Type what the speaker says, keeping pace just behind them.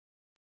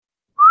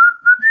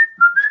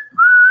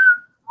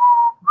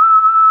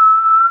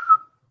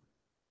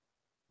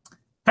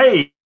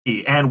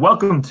and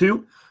welcome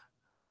to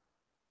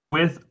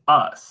With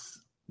Us,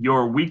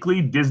 your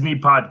weekly Disney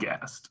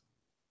podcast.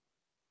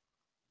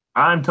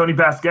 I'm Tony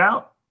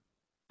Pascal,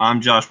 I'm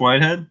Josh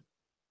Whitehead.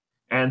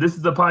 and this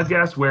is the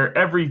podcast where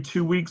every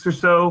 2 weeks or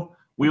so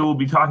we will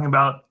be talking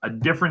about a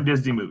different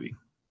Disney movie.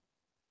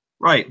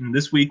 Right, and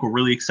this week we're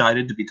really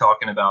excited to be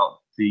talking about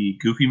the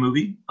Goofy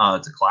movie.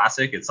 It's a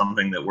classic. It's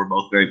something that we're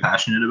both very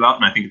passionate about,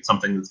 and I think it's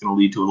something that's going to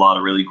lead to a lot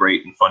of really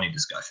great and funny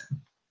discussion.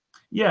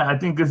 Yeah, I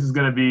think this is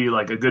going to be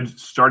like a good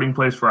starting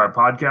place for our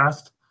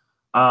podcast.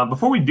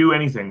 Before we do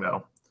anything,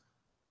 though,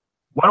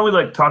 why don't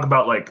we talk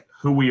about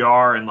who we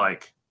are and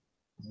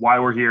why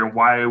we're here,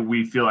 why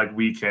we feel like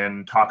we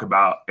can talk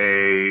about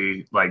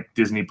a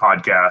Disney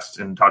podcast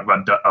and talk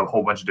about a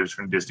whole bunch of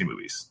different Disney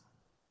movies.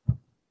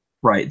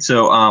 Right.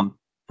 So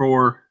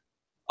for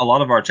a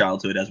lot of our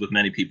childhood, as with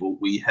many people,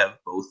 we have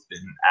both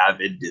been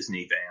avid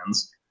Disney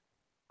fans.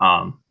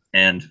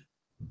 And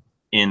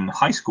in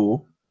high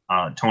school,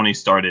 Tony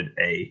started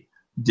a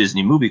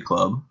Disney movie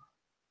club,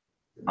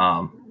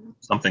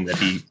 something that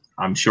he,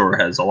 I'm sure,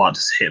 has a lot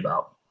to say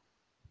about.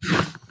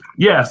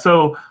 Yeah,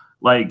 so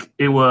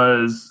it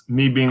was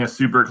me being a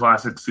super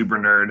classic super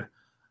nerd,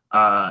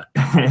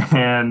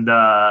 and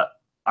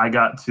I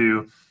got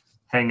to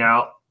hang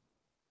out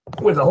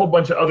with a whole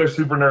bunch of other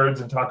super nerds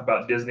and talk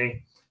about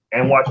Disney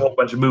and watch a whole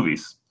bunch of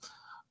movies.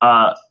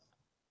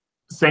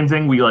 Same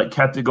thing, we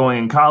kept it going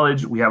in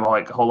college. We have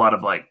a whole lot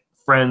of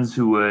friends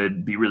who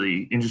would be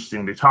really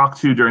interesting to talk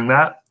to during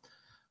that.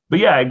 But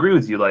yeah, I agree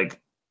with you.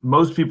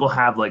 Most people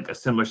have a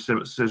similar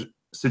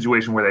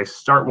situation where they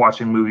start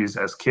watching movies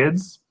as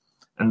kids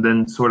and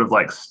then sort of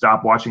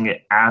stop watching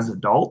it as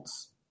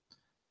adults.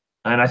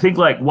 And I think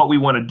what we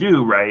want to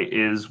do, right,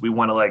 is we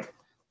want to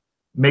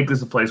make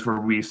this a place where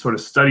we sort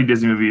of study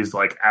Disney movies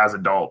as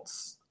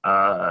adults,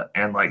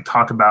 and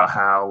talk about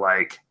how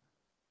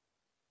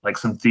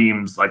some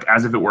themes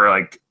as if it were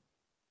a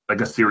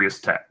serious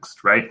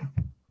text, right?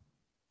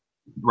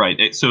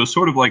 Right. So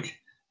sort of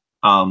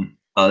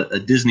a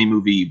Disney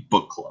movie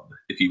book club,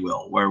 if you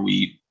will, where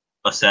we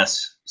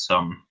assess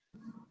some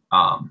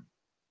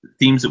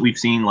themes that we've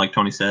seen, like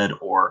Tony said,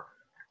 or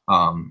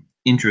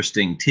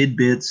interesting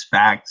tidbits,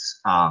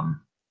 facts,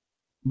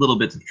 little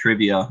bits of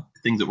trivia,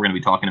 things that we're going to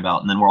be talking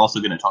about. And then we're also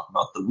going to talk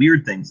about the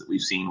weird things that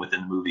we've seen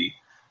within the movie,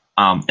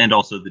 and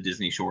also the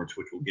Disney shorts,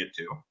 which we'll get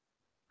to.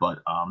 But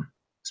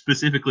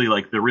specifically,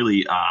 the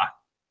really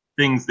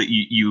things that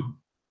you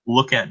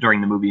look at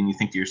during the movie and you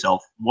think to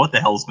yourself, what the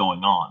hell's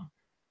going on?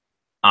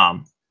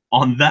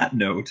 On that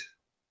note,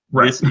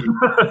 right. This is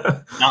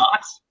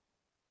not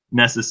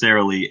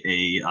necessarily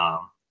a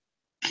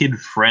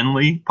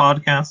kid-friendly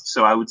podcast,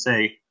 so I would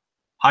say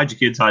hide your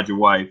kids, hide your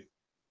wife,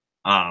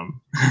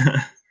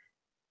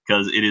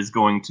 because it is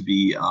going to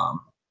be,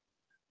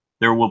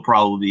 there will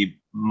probably be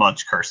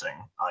much cursing,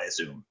 I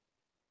assume.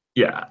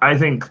 Yeah, I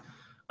think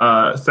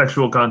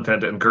sexual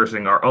content and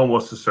cursing are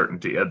almost a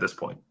certainty at this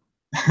point.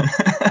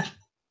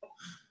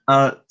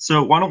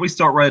 So why don't we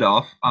start right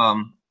off?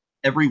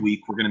 Every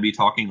week we're going to be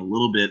talking a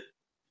little bit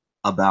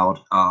about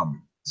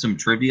some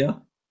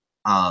trivia,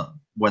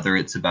 whether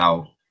it's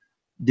about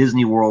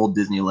Disney World,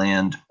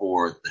 Disneyland,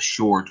 or the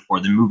short, or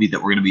the movie that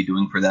we're going to be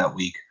doing for that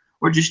week,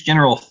 or just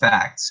general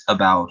facts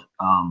about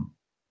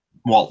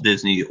Walt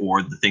Disney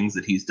or the things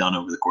that he's done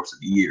over the course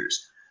of the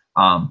years.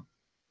 And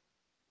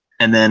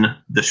then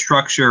the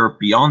structure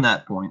beyond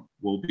that point,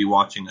 we'll be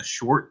watching a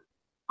short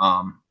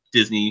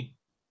Disney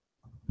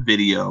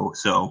video.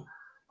 So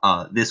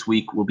this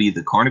week will be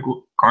the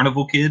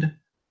Carnival Kid.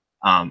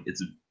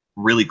 It's a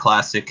really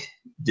classic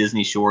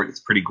Disney short. It's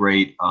pretty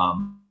great.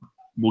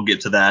 We'll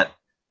get to that.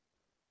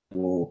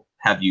 We'll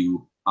have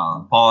you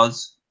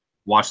pause,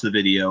 watch the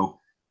video,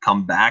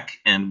 come back,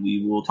 and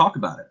we will talk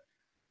about it.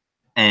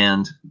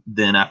 And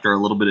then after a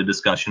little bit of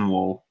discussion,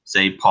 we'll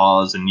say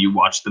pause and you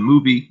watch the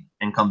movie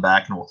and come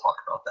back and we'll talk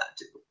about that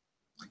too.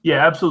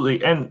 Yeah,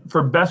 absolutely. And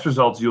for best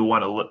results, you'll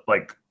want to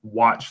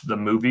watch the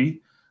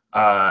movie,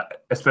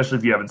 especially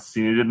if you haven't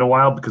seen it in a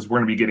while, because we're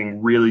going to be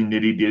getting really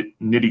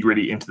nitty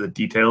gritty into the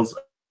details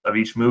of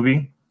each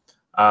movie.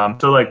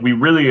 So we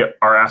really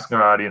are asking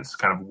our audience to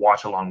kind of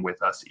watch along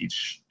with us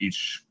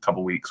each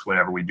couple weeks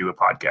whenever we do a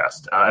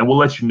podcast. And we'll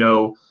let you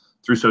know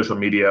through social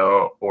media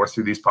or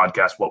through these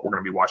podcasts what we're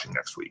going to be watching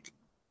next week.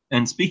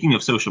 And speaking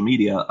of social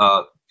media,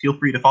 feel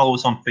free to follow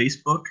us on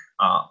Facebook,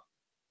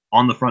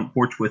 On the Front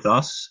Porch with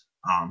Us.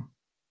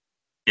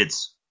 It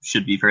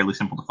should be fairly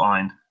simple to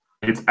find.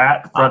 It's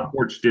at Front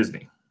Porch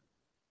Disney.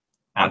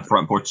 At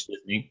Front Porch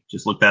Disney.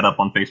 Just look that up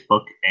on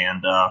Facebook.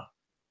 And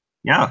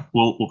yeah,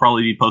 we'll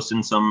probably be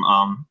posting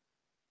some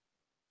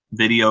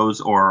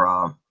videos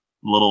or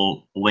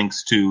little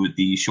links to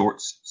the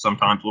shorts.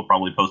 Sometimes we'll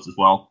probably post as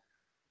well.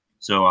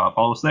 So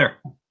follow us there.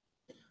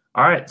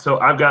 All right. So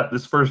I've got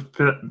this first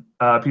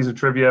piece of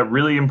trivia,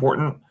 really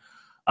important.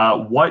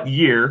 What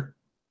year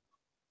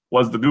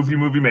was the Goofy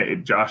movie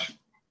made, Josh?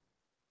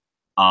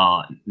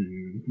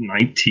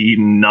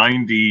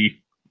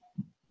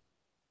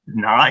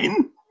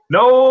 1999?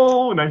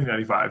 No,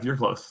 1995. You're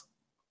close.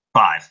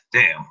 5.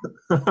 Damn.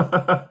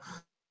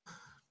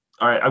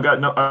 All right, I've got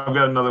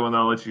another one.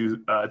 I'll let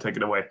you take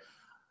it away.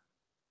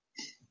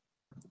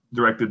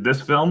 Directed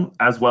this film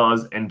as well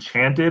as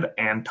Enchanted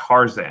and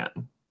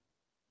Tarzan.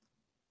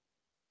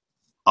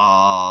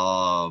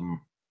 I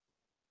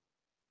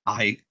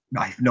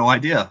have no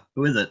idea.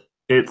 Who is it?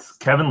 It's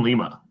Kevin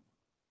Lima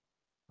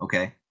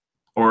Okay.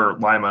 or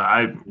Lima.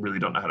 I really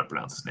don't know how to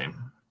pronounce his name.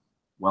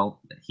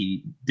 Well,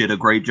 he did a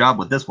great job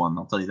with this one.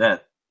 I'll tell you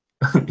that.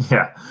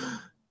 Yeah,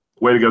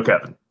 way to go,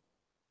 Kevin.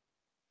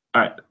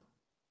 All right.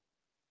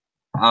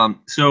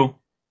 So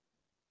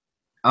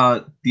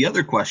the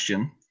other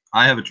question,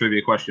 I have a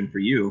trivia question for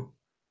you.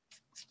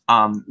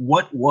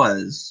 What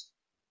was,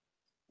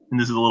 and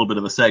this is a little bit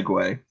of a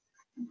segue,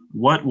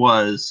 what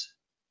was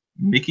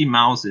Mickey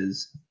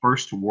Mouse's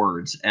first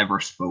words ever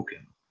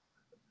spoken?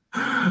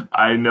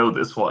 I know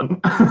this one.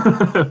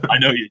 I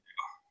know you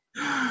do.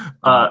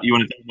 You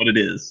want to tell me what it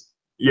is?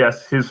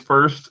 Yes, his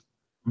first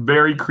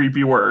very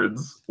creepy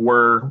words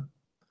were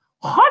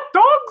hot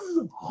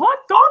dogs, hot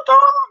dogs.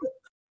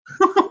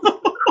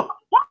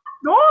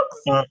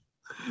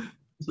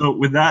 So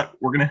with that,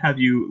 we're going to have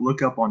you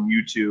look up on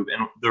YouTube,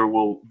 and there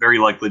will very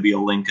likely be a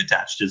link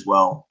attached as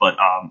well. But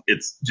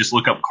it's just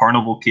look up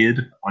Carnival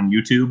Kid on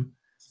YouTube.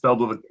 Spelled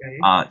with a K.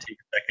 Take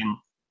a second.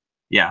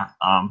 Yeah,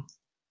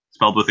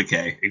 spelled with a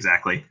K,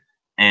 exactly.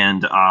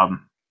 And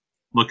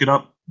look it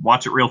up.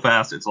 Watch it real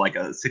fast. It's like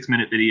a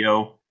 6-minute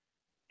video.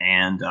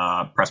 And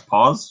press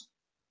pause.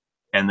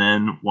 And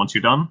then once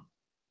you're done,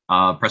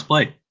 press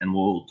play. And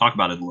we'll talk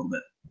about it a little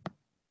bit.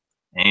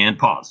 And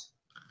pause.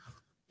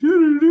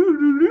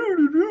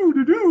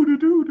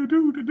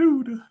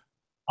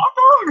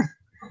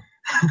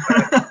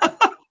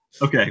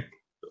 Okay.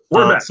 So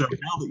now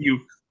that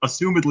you've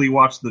assumedly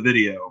watched the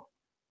video,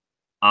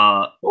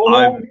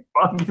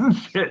 fucking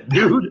shit,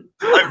 dude.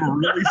 I'm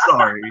really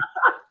sorry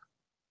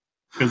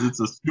because it's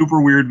a super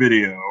weird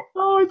video.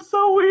 Oh, it's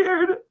so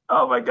weird.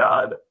 Oh my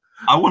god.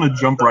 I want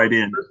to jump right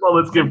in. First of all,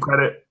 let's give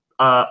credit.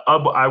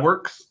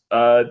 Iwerks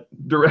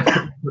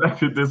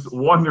directed this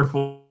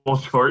wonderful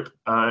short,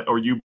 or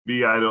UB.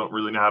 I don't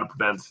really know how to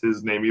pronounce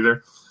his name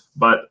either.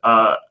 But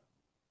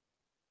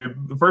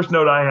the first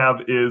note I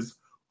have is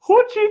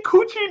Hoochie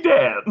Coochie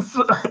Dance.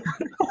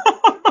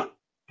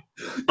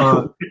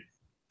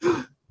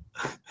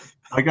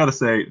 I gotta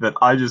say that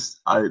I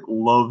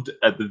loved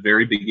at the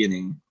very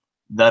beginning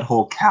that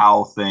whole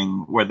cow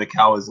thing where the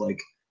cow is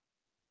like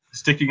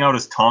sticking out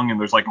his tongue and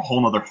there's like a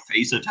whole other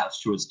face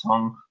attached to his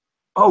tongue.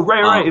 Oh,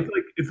 right.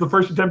 It's the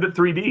first attempt at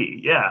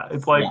 3D. Yeah,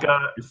 it's like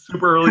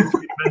super early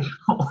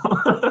three-dimensional.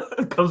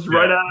 It comes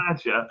right out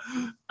at you.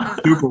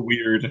 Super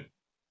weird.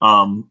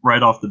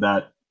 Right off the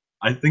bat,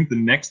 I think the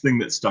next thing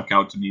that stuck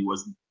out to me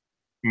was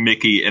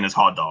Mickey and his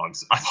hot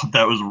dogs. I thought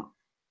that was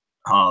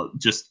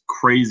just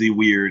crazy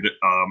weird.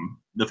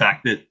 The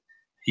fact that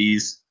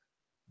he's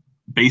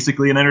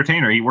basically an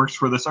entertainer. He works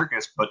for the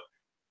circus, but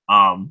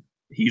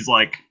he's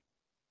like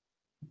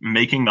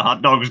making the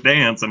hot dogs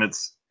dance, and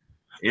it's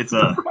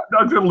a hot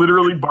dogs are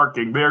literally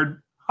barking.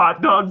 They're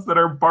hot dogs that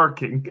are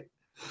barking.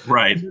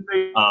 Right.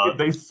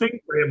 They sing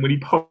for him when he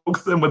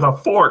pokes them with a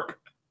fork.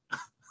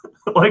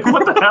 Like,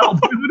 what the hell,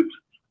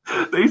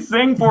 dude? They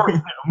sing for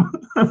him.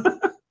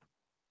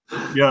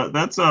 Yeah,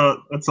 that's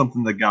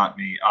something that got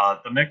me.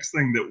 The next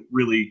thing that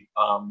really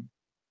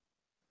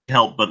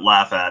helped but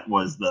laugh at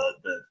was the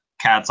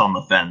cats on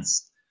the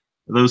fence.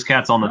 Those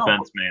cats on the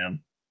fence,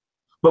 man.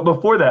 But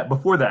before that,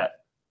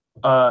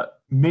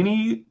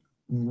 Minnie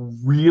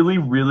really,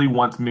 really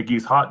wants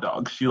Mickey's hot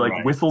dog. She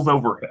whistles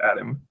over at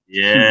him.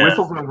 Yeah. She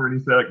whistles over and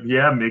he's like,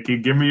 "Yeah, Mickey,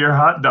 give me your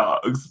hot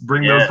dogs.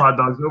 Bring those hot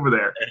dogs over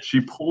there." And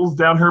she pulls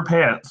down her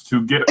pants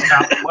to get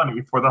out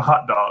money for the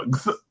hot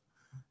dogs.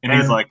 And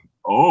he's like,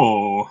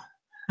 "Oh."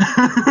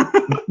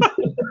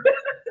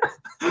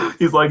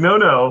 He's like, no,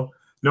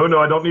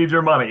 I don't need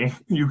your money.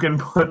 You can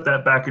put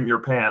that back in your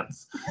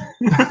pants.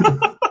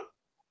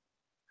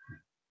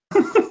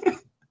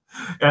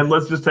 And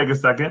let's just take a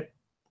second.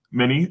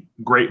 Minnie,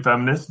 great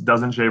feminist,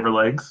 doesn't shave her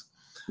legs.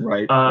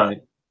 Right.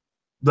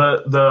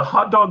 The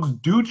hot dogs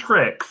do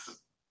tricks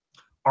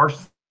are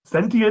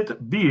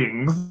sentient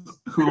beings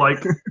who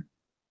like.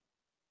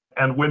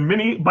 And when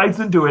Minnie bites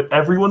into it,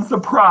 everyone's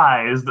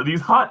surprised that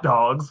these hot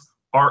dogs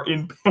are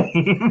in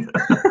pain.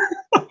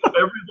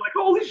 Everyone's like,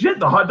 "Holy shit,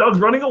 the hot dog's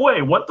running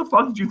away. What the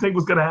fuck did you think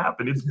was going to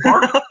happen? It's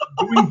Bart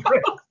doing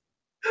tricks."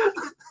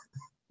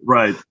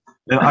 Right.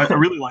 And I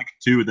really like,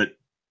 too, that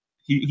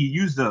he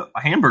used a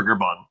hamburger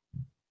bun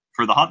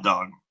for the hot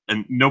dog,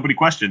 and nobody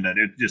questioned it.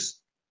 It just,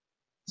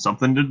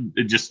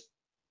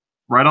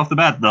 right off the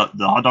bat, the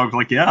hot dog's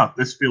like, "Yeah,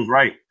 this feels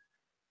right."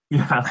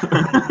 Yeah.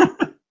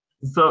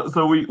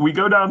 So we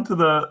go down to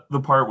the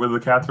part where the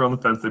cats are on the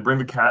fence. They bring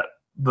the cat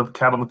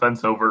on the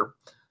fence over.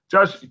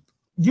 Josh,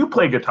 you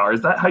play guitar.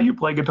 Is that how you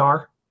play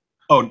guitar?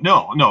 Oh,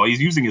 no,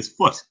 he's using his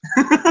foot.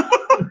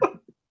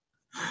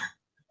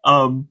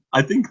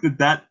 I think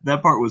that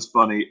part was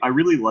funny. I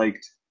really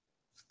liked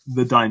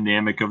the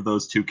dynamic of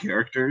those two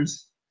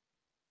characters.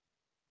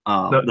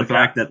 The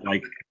fact that,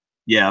 like,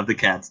 yeah, the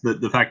cats.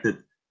 The fact that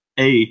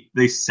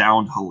They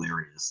sound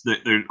hilarious.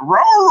 They're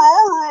roar,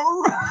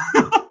 roar,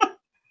 roar.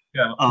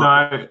 Yeah.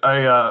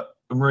 No,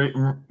 Marie,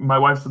 my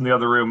wife's in the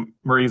other room.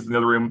 Marie's in the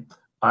other room.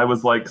 I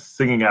was like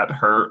singing at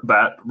her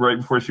that right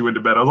before she went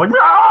to bed. I was like,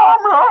 meow,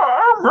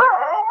 meow,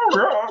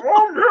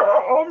 meow,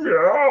 meow,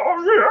 meow,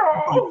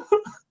 meow.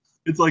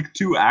 It's like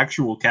two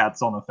actual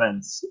cats on a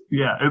fence.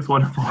 Yeah, it's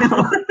wonderful.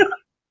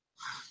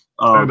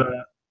 And, Um,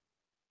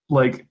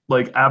 like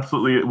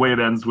absolutely the way it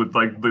ends with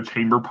like the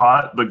chamber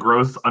pot, the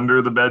gross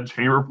under the bed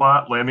chamber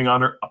pot landing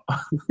on her.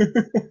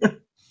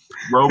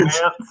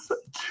 Romance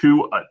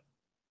to a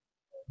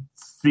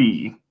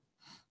C.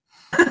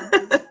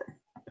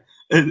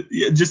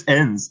 it just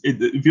ends.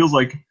 It feels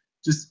like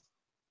just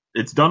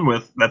it's done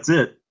with. That's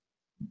it.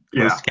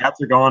 Yeah. Those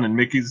cats are gone, and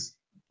Mickey's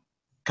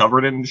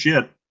covered in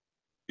shit.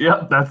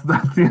 Yep, that's the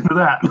end of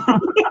that.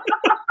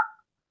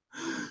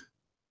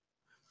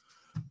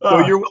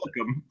 So you're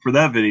welcome for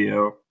that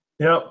video.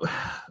 Yep.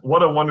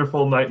 What a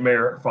wonderful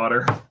nightmare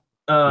fodder.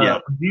 Yeah.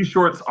 These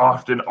shorts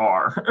often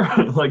are.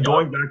 Like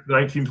going back to the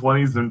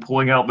 1920s and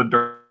pulling out the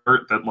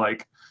dirt that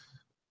like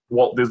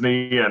Walt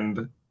Disney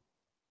and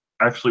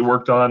actually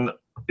worked on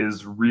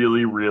is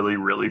really, really,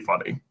 really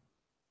funny.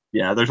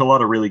 Yeah, there's a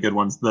lot of really good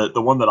ones. The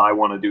one that I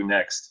want to do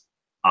next,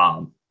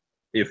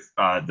 if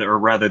or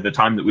rather the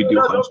time that we do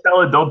No, Hunch, don't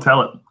tell it. Don't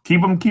tell it. Keep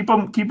them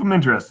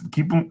interested.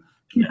 Keep them.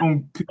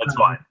 that's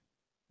fine.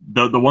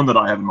 The one that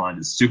I have in mind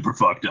is super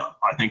fucked up.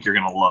 I think you're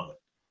gonna love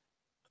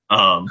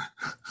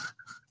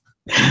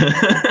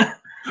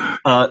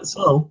it.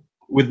 So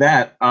with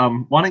that,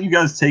 why don't you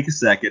guys take a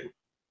second,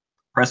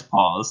 press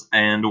pause,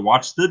 and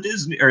watch the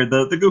Disney or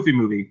the Goofy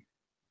movie,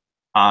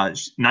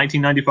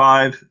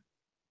 1995.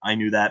 I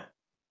knew that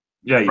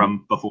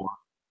from before.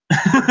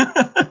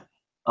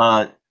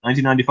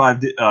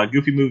 1995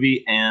 Goofy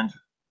movie, and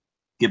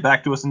get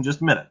back to us in just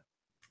a minute.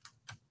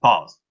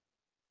 Pause.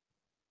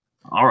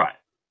 All right.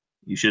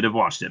 You should have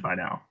watched it by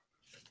now.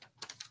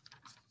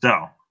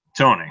 So,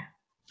 Tony,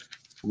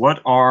 what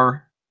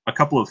are a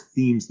couple of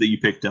themes that you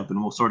picked up?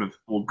 And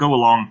we'll go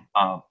along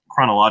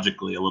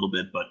chronologically a little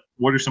bit, but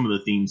what are some of the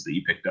themes that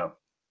you picked up?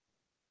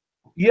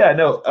 Yeah,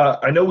 no,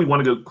 I know we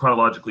want to go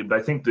chronologically, but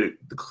I think the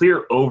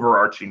clear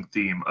overarching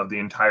theme of the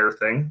entire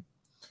thing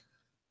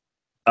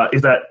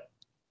is that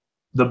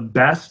the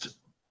best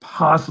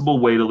possible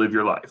way to live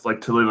your life, like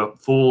to live a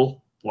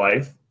full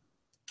life,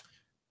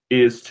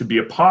 is to be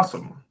a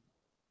possum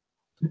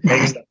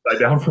hanging upside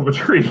down from a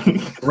tree.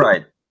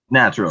 Right.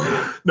 Naturally.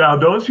 Now,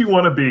 don't you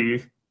want to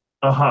be,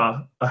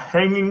 a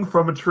hanging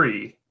from a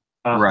tree?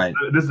 Right.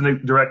 This is a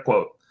direct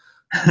quote.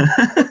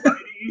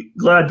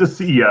 Glad to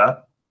see ya.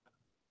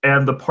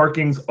 And the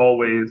parking's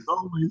always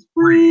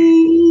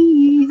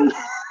free.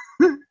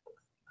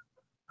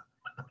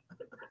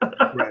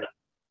 Right.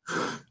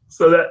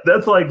 So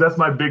that's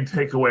my big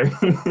takeaway.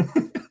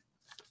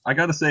 I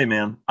gotta say,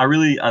 man, I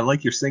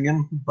like your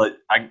singing, but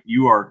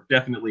you are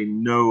definitely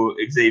no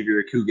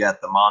Xavier Cugat,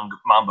 the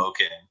Mambo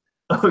King.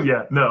 Oh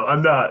yeah, no,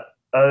 I'm not.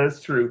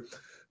 That's true.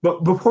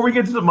 But before we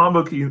get to the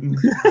Mambo King,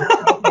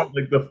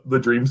 like the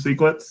dream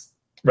sequence,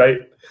 right?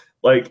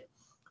 Like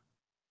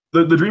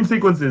the dream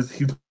sequence is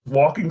he's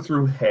walking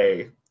through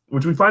hay,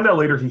 which we find out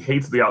later he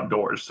hates the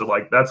outdoors. So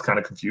like that's kind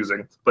of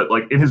confusing. But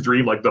like in his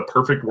dream, like the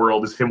perfect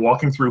world is him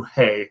walking through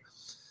hay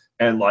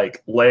and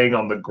like laying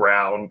on the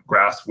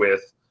grass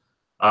with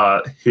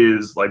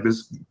his like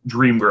this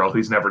dream girl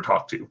he's never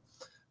talked to.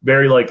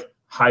 Very like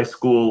high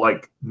school,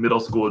 like middle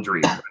school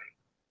dream.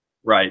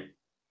 Right.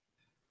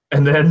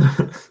 And then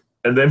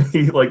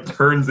he like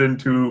turns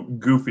into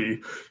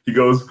Goofy. He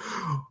goes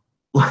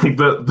like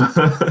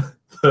the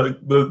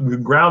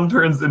ground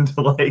turns into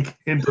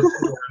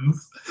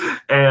thorns,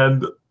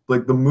 and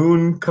like the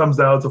moon comes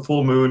out. It's a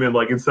full moon, and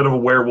like instead of a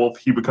werewolf,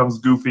 he becomes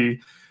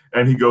Goofy,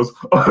 and he goes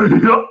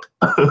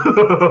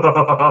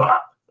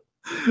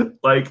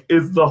like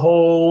it's the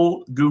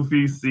whole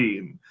Goofy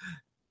scene.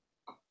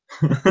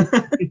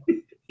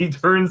 He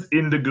turns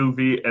into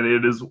Goofy, and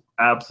it is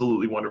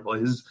absolutely wonderful.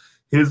 His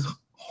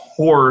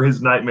horror,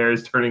 his nightmare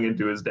is turning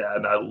into his dad,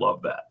 and I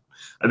love that.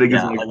 I think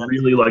it's like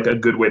really like a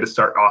good way to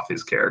start off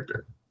his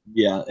character.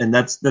 Yeah, and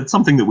that's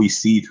something that we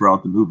see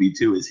throughout the movie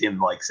too, is him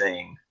like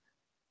saying,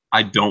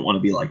 "I don't want to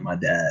be like my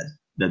dad."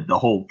 That the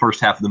whole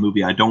first half of the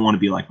movie, I don't want to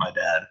be like my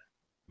dad.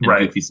 And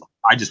right. Goofy's like,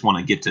 I just want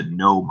to get to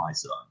know my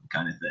son,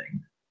 kind of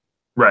thing.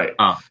 Right.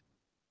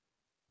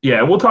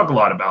 Yeah, we'll talk a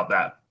lot about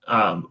that.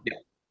 And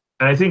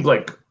I think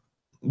like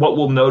what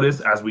we'll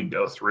notice as we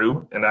go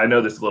through, and I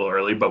know this is a little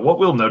early, but what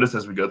we'll notice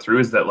as we go through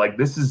is that like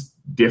this is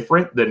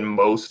different than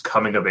most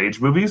coming of age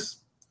movies,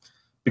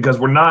 because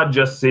we're not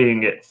just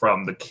seeing it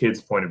from the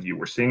kid's point of view,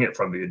 we're seeing it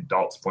from the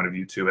adult's point of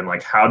view too. And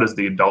like, how does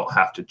the adult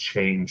have to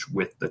change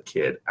with the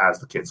kid as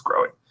the kid's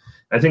growing?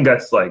 I think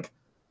that's like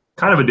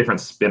kind of a different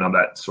spin on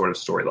that sort of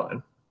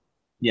storyline.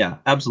 Yeah,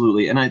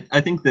 absolutely. And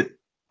I think that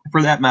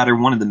for that matter,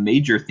 one of the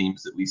major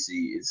themes that we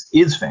see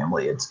is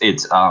family. It's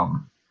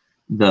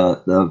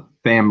the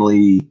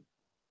family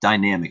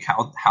dynamic,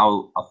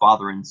 how a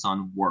father and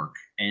son work,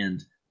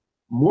 and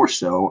more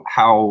so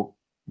how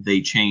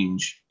they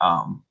change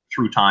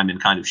through time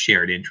and kind of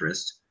shared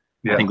interest.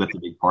 Yeah. I think that's a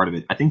big part of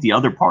it. I think the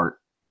other part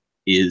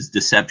is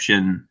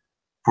deception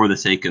for the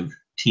sake of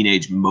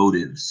teenage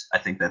motives. I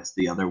think that's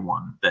the other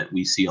one that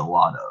we see a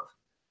lot of.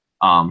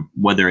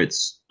 Whether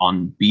it's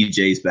on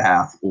BJ's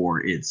behalf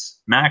or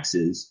it's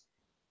Max's,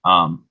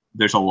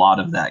 there's a lot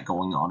of that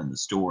going on in the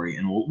story,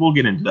 and we'll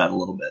get into that a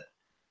little bit.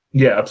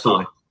 Yeah,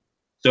 absolutely.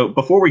 So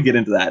before we get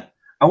into that,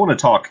 I want to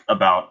talk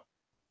about,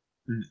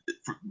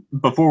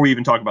 before we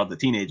even talk about the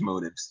teenage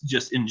motives,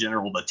 just in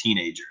general, the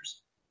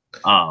teenagers.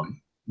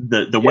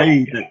 The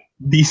way that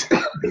these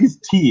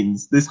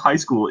teens, this high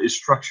school is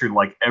structured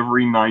like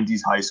every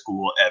 90s high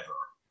school ever.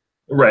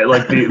 Right,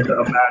 like the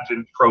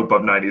imagined trope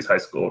of 90s high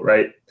school,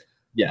 right?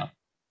 Yeah.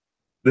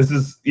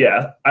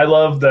 I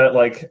love that,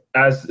 like,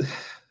 as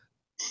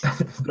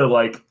the,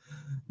 like,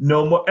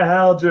 no more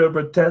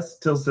algebra tests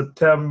till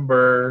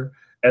September,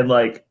 and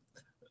like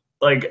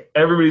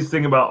everybody's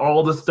thinking about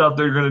all the stuff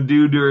they're going to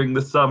do during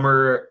the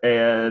summer,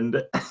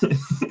 and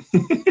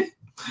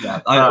yeah,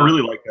 I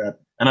really like that.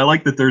 And I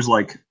like that there's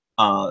like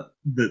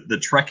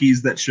the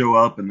Trekkies that show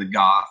up and the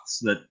Goths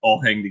that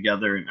all hang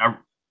together, and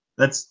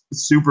that's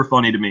super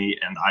funny to me,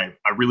 and I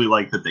really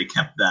like that they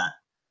kept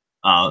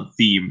that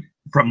theme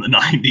from the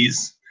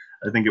 90s.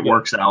 I think it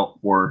works out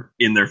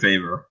in their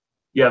favor.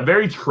 Yeah,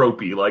 very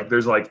tropey. Like,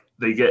 there's like,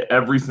 they get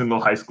every single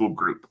high school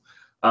group.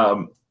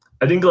 I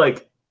think,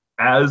 like,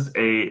 as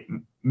a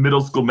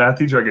middle school math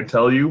teacher, I can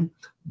tell you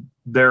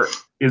there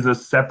is a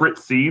separate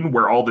scene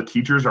where all the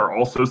teachers are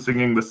also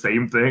singing the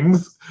same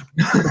things.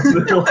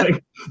 They're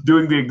like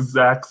doing the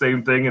exact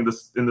same thing in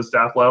the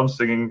staff lounge,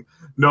 singing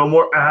 "No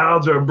more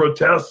algebra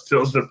tests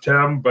till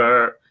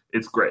September."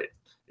 It's great.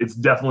 It's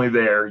definitely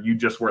there. You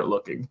just weren't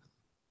looking.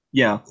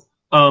 Yeah.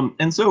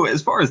 And so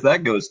as far as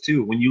that goes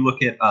too, when you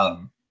look at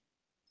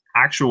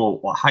actual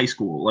high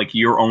school, like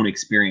your own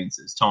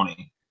experiences,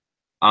 Tony,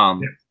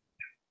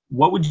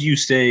 what would you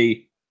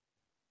say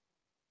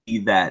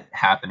that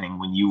happening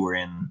when you were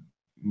in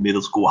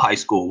middle school, high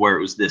school, where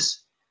it was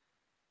this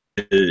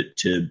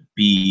to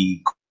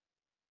be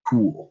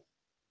cool?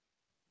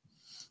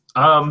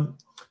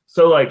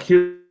 So, like,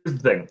 here's the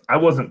thing. I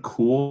wasn't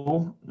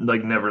cool,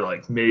 like, never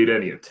like made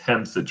any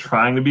attempts at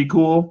trying to be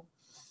cool.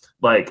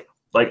 Like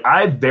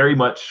I very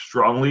much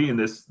strongly in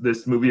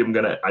this movie, I'm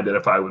gonna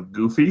identify with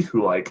Goofy,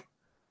 who like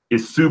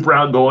is super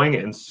outgoing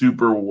and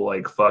super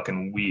like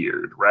fucking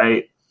weird,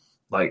 right?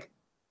 Like,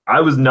 I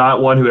was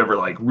not one who ever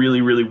like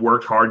really, really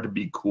worked hard to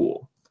be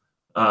cool.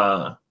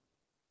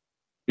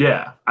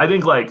 Yeah, I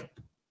think like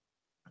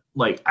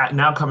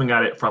now coming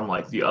at it from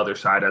like the other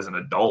side as an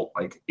adult,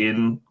 like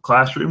in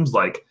classrooms,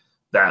 like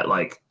that,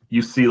 like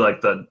you see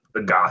like the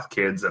goth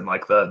kids and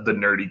like the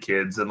nerdy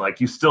kids, and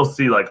like you still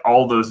see like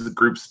all those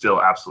groups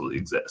still absolutely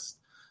exist.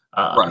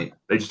 Right.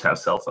 They just have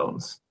cell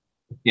phones.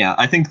 Yeah,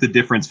 I think the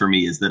difference for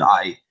me is that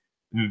I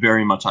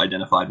very much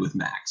identified with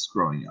Max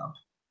growing up.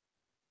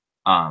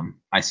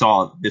 I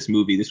saw this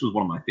movie. This was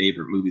one of my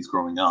favorite movies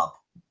growing up.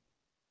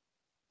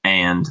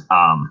 And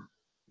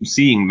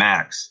seeing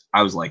Max,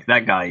 I was like,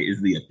 that guy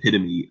is the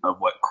epitome of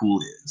what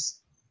cool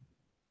is.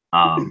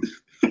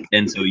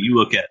 And so you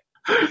look at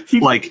He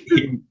like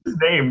his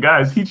name,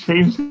 guys. He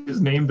changed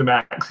his name to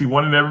Max. He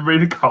wanted everybody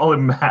to call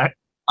him Max.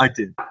 I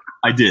did.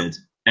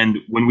 And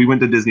when we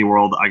went to Disney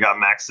World, I got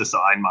Max to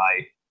sign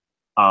my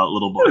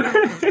little book.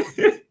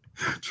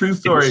 True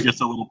story. It was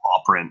just a little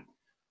paw print.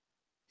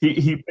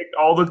 He picked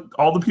all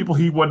the people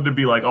he wanted to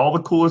be like, all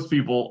the coolest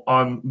people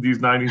on these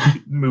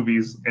 90s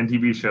movies and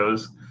TV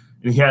shows.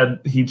 And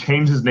he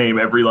changed his name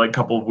every like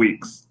couple of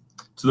weeks,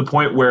 to the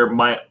point where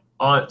my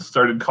aunt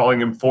started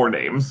calling him four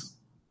names.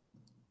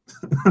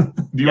 Do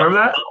you remember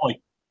that?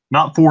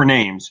 Not four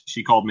names.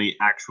 She called me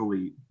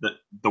actually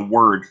the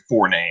word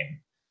four name.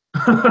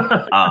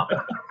 But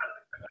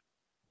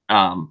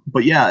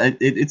yeah,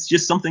 it's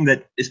just something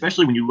that,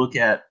 especially when you look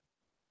at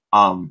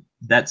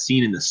that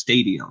scene in the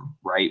stadium,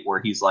 right, where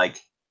he's like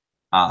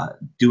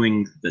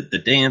doing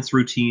the dance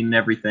routine and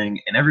everything,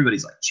 and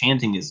everybody's like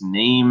chanting his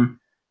name.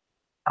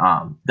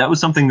 That was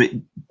something that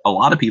a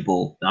lot of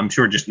people, I'm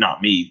sure just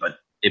not me, but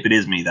if it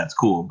is me, that's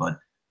cool. But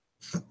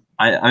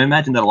I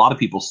imagine that a lot of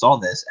people saw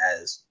this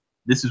as,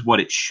 this is what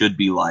it should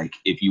be like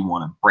if you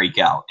want to break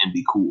out and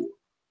be cool.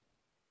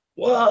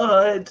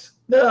 What?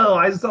 No,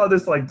 I saw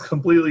this like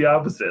completely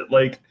opposite.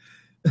 Like,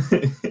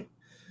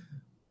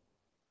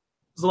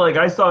 so like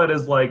I saw it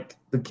as like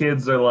the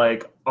kids are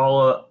like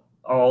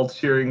all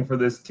cheering for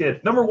this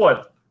kid. Number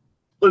one,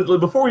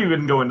 before we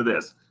even go into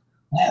this,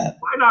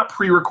 why not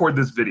pre-record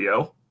this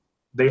video?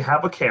 They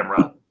have a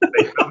camera.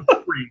 They have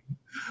a screen.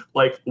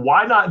 Like,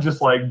 why not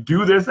just like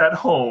do this at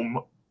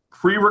home,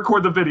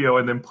 pre-record the video,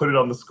 and then put it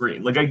on the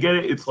screen? Like, I get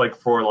it. It's like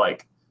for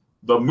like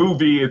the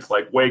movie, it's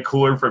like way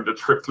cooler for him to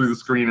trip through the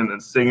screen and then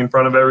sing in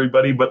front of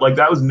everybody. But like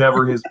that was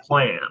never his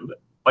plan.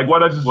 Like, why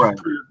not just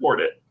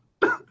pre-record it?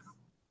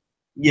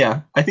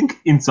 Yeah, I think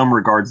in some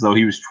regards though,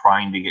 he was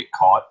trying to get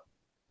caught.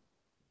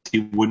 He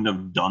wouldn't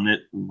have done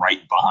it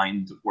right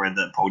behind where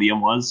the podium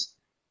was.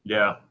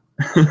 Yeah.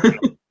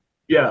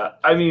 Yeah,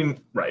 I mean,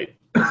 right.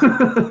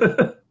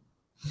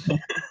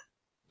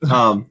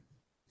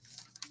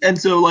 And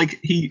so like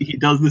he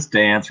does this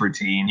dance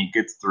routine, he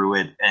gets through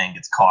it and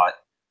gets caught.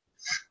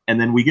 And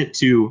then we get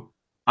to,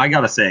 I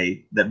gotta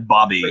say that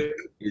Bobby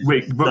is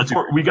Wait, such a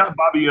before we got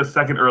Bobby a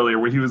second earlier,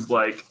 where he was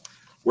like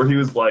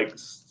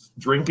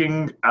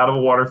drinking out of a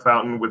water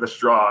fountain with a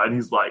straw, and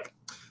he's like,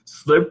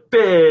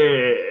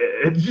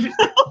 slippage.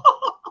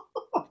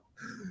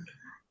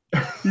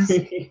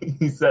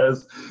 he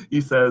says,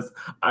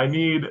 I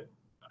need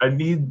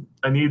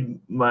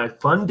my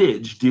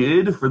fundage,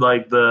 dude, for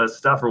like the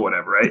stuff or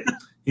whatever, right?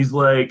 He's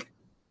like,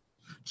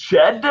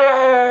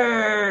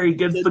 cheddar. He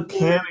gets the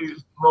can,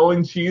 he's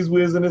rolling cheese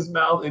whiz in his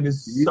mouth, and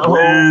it's so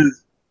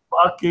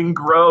fucking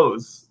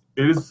gross.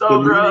 It is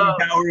so gross.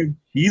 Power of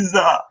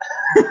pizza.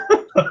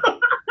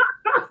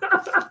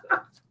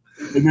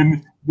 And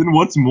then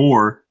what's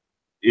more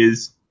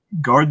is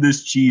guard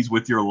this cheese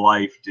with your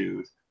life,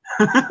 dude.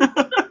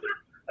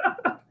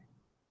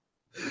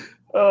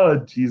 Oh,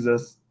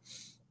 Jesus.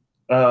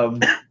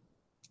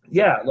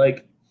 Yeah,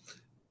 like,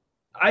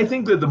 I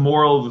think that the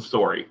moral of the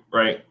story,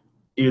 right,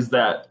 is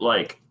that,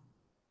 like,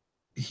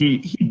 he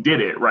did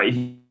it, right?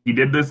 He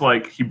did this,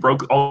 like, he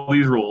broke all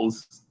these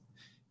rules.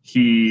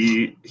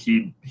 He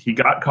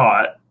got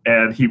caught,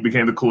 and he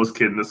became the coolest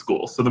kid in the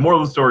school. So the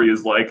moral of the story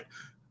is, like,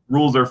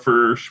 rules are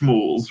for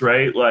schmools,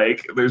 right?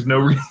 Like, there's no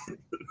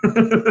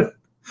reason.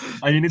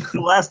 I mean, it's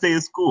the last day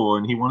of school,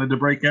 and he wanted to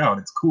break out.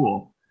 It's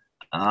cool.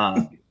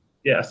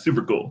 Yeah,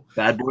 super cool.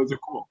 Bad boys are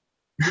cool.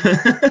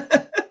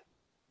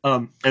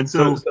 And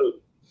so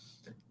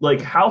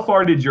like, how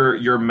far did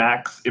your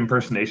Max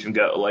impersonation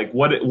go? Like,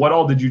 what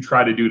all did you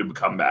try to do to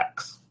become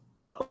Max?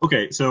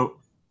 Okay, so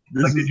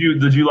like, did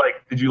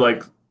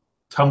you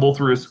tumble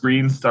through a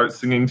screen, start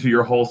singing to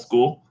your whole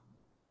school?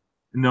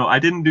 No, I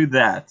didn't do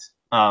that.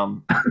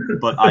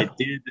 But I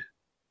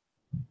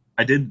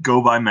did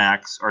go by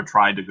Max, or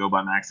tried to go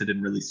by Max. It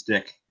didn't really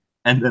stick.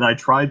 And then I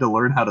tried to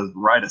learn how to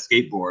ride a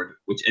skateboard,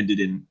 which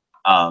ended in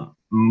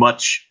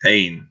much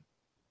pain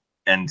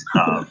and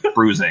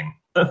bruising.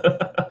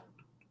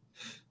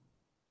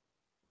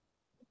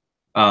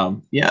 Yeah,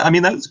 I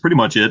mean, that's pretty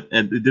much it.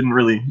 It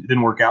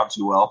didn't work out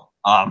too well.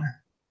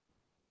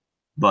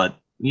 But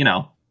you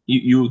know,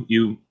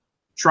 you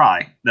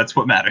try. That's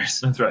what matters.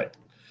 That's right.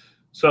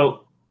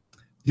 So,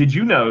 did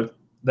you know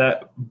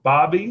that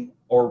Bobby,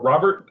 or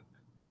Robert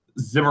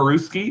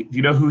Zimmerowski, do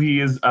you know who he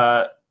is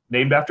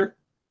named after?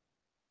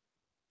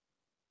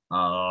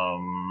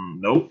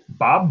 Nope.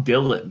 Bob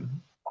Dylan.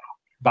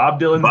 Bob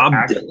Dylan's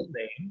actual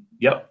name.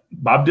 Yep.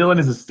 Bob Dylan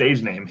is a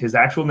stage name. His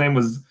actual name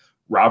was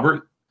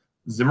Robert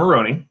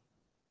Zimmeroni.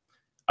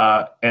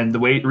 And the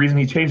reason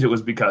he changed it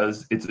was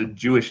because it's a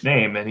Jewish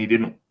name, and he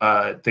didn't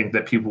think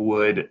that people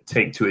would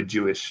take to a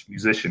Jewish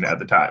musician at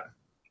the time.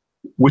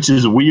 Which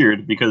is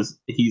weird, because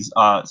he's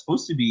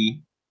supposed to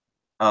be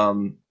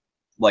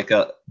like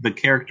the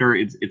character.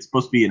 It's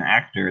supposed to be an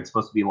actor. It's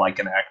supposed to be like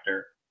an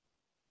actor.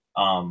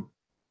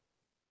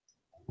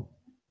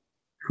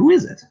 Who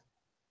is it?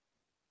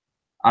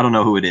 I don't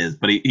know who it is,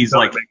 but he's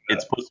like,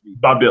 it's supposed to be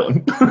Bob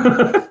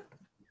Dylan.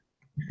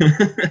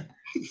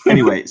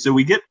 Anyway, so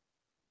we get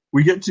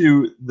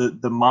to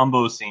the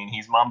mambo scene.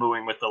 He's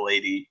mamboing with the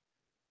lady.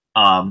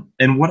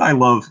 And what I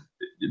love,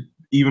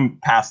 even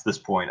past this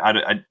point, I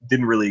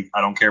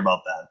don't care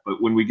about that.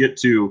 But when we get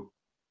to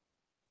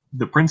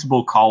the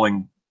principal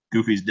calling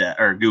Goofy's dad,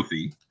 or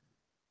Goofy,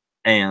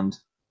 and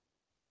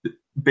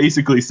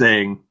basically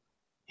saying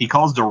he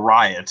caused a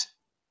riot,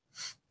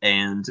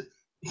 and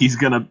he's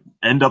gonna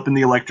end up in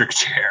the electric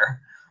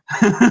chair.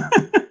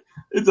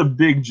 It's a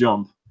big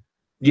jump.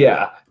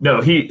 Yeah,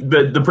 no,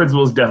 the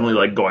principal is definitely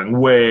like going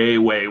way,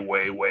 way,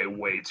 way, way,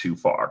 way too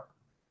far.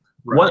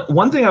 Right.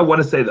 One thing I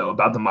want to say though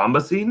about the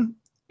Mamba scene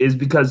is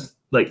because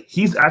like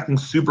he's acting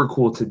super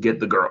cool to get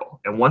the girl,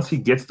 and once he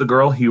gets the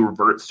girl, he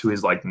reverts to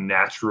his like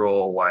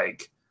natural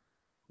like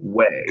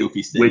way,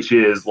 Goofy state, which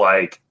is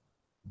like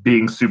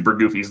being super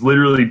goofy. He's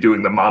literally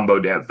doing the mambo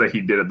dance that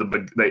he did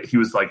that he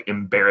was like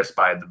embarrassed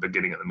by at the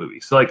beginning of the movie.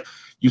 So like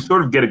you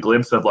sort of get a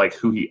glimpse of like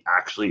who he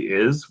actually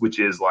is, which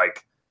is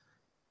like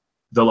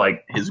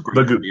his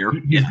great career.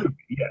 Yeah.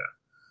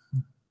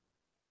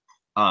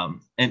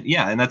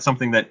 And that's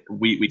something that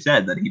we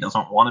said, that he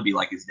doesn't want to be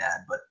like his dad,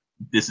 but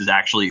this is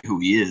actually who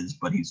he is,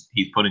 but he's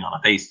putting on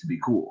a face to be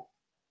cool.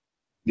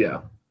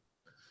 Yeah.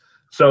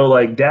 So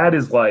like dad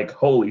is like,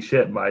 holy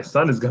shit, my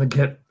son is gonna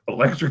get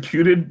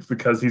electrocuted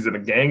because he's in a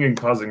gang and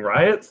causing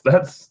riots?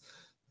 That's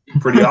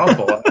pretty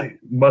awful. I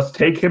must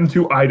take him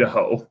to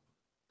Idaho.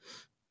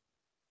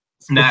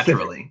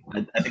 Naturally.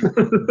 I think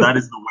that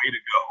is the way to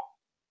go.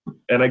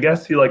 And I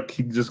guess he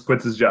just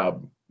quits his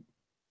job.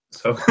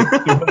 So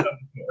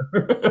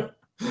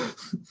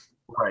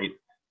right.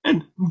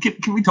 And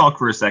can we talk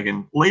for a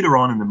second? Later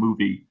on in the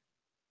movie,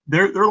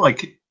 they're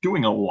like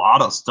doing a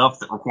lot of stuff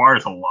that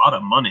requires a lot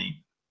of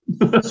money.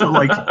 So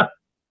like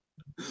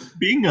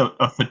being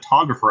a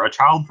photographer, a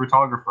child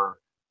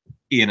photographer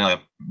in a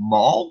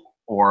mall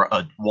or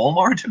a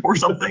Walmart or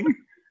something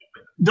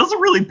doesn't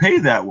really pay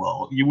that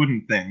well, you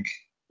wouldn't think.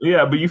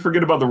 Yeah, but you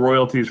forget about the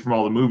royalties from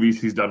all the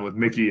movies he's done with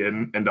Mickey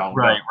and Donald.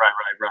 Right.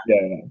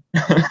 Yeah.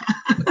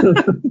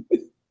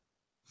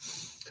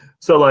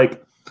 So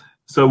like,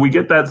 so we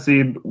get that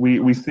scene.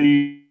 We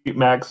see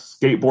Max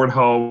skateboard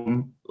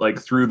home, like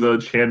through the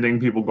chanting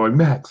people going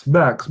Max,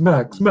 Max,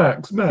 Max,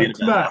 Max, Being a Max,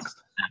 badass, Max.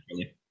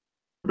 naturally.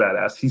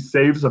 Badass. He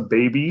saves a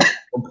baby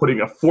from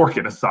putting a fork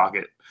in a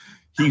socket.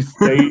 He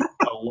saved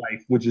a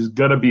life, which is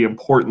gonna be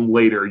important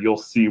later. You'll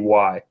see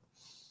why.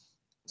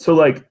 So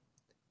like,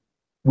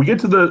 we get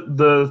to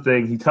the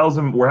thing. He tells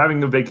him we're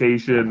having a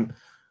vacation,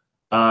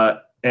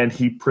 and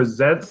he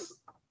presents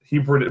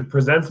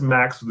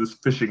Max with this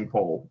fishing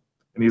pole,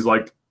 and he's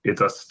like,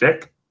 "It's a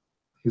stick."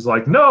 He's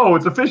like, "No,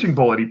 it's a fishing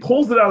pole," and he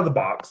pulls it out of the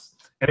box,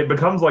 and it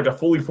becomes like a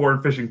fully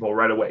formed fishing pole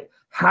right away.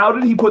 How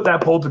did he put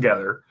that pole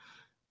together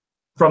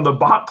from the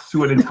box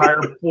to an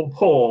entire full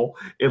pole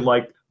in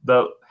like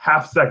the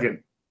half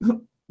second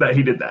that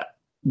he did that?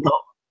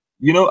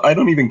 No, I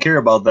don't even care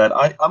about that.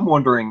 I'm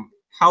wondering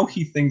how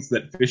he thinks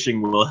that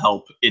fishing will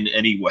help in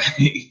any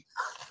way.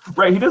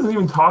 Right, he doesn't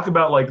even talk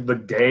about like the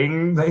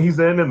gang that he's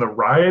in and the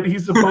riot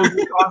he's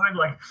supposedly causing.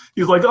 Like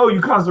he's like, "Oh,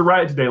 you caused a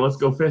riot today. Let's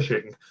go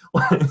fishing."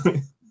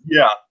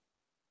 Yeah.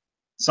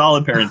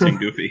 Solid parenting,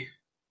 Goofy.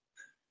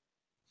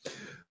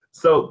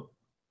 So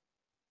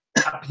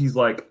he's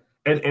like,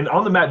 and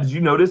on the map, did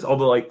you notice all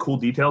the like cool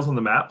details on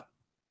the map?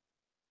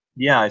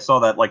 Yeah, I saw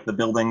that, like the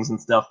buildings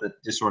and stuff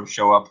that just sort of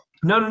show up.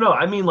 No.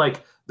 I mean,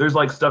 like, there's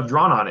like stuff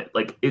drawn on it.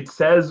 Like, it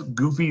says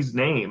Goofy's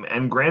name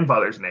and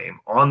grandfather's name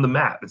on the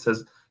map. It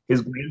says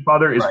his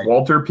grandfather is Right.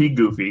 Walter P.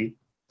 Goofy,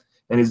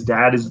 and his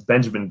dad is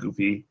Benjamin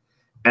Goofy.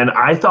 And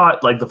I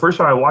thought, like, the first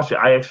time I watched it,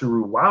 I actually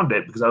rewound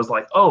it because I was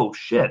like, "Oh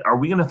shit, are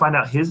we gonna find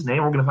out his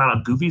name? We're gonna find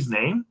out Goofy's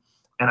name?"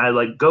 And I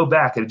like go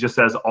back and it just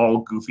says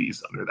all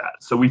Goofies under that.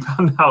 So we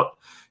found out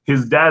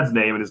his dad's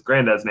name and his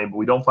granddad's name, but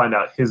we don't find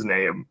out his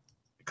name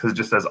because it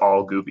just says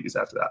all Goofies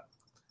after that.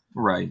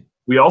 Right.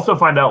 We also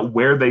find out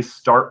where they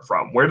start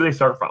from. Where do they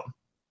start from?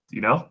 Do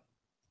you know?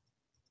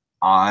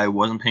 I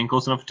wasn't paying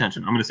close enough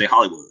attention. I'm going to say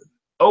Hollywood.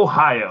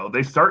 Ohio.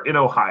 They start in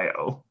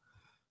Ohio.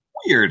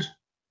 Weird.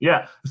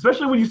 Yeah,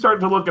 especially when you start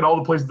to look at all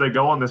the places they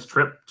go on this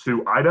trip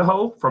to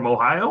Idaho from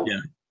Ohio.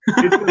 Yeah.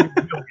 It's going to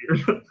be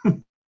real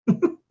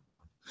weird.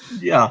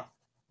 Yeah,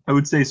 I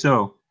would say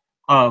so.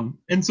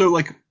 And so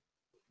like,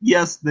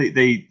 yes,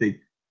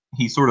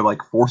 he sort of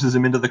like forces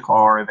him into the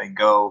car and they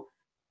go,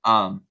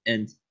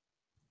 and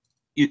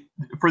it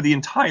for the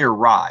entire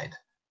ride,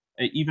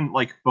 even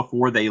like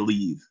before they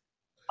leave,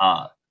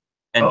 and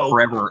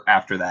forever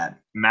after that,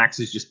 Max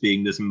is just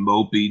being this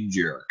mopey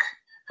jerk.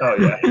 Oh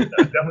yeah, he's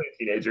definitely a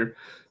teenager,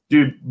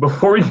 dude.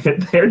 Before we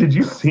get there, did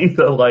you see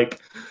the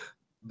like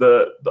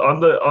on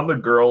the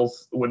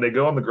girls when they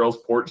go on the girls'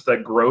 porch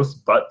that gross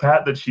butt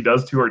pat that she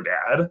does to her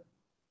dad?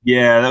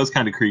 Yeah, that was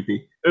kind of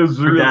creepy. It was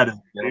Her really dad is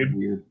weird.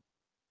 weird.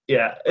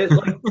 Yeah, it's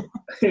like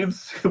it's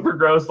super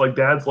gross. Like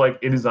dad's like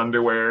in his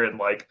underwear and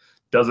like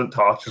doesn't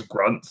talk, just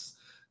grunts,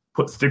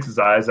 sticks his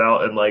eyes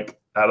out and like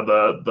out of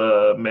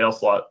the mail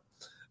slot.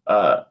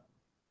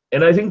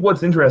 And I think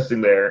what's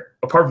interesting there,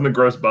 apart from the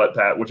gross butt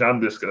pat, which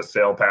I'm just gonna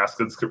sail past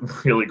because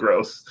it's really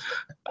gross,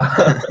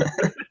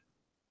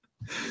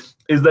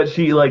 is that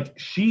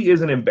she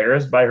isn't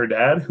embarrassed by her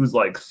dad, who's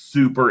like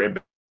super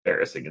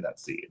embarrassing in that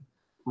scene.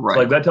 Right. So,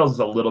 like that tells us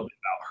a little bit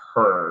about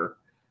her.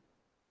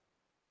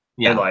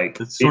 Yeah, and, like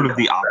it's sort of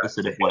the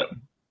opposite of what.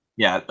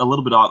 Yeah, a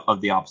little bit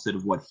of the opposite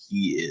of what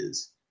he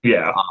is.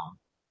 Yeah.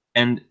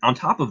 And on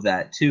top of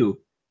that, too,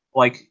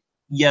 like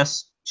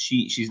yes,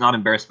 she's not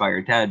embarrassed by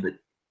her dad, but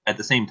at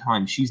the same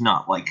time, she's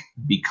not like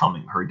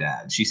becoming her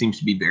dad. She seems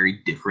to be very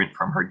different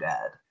from her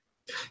dad.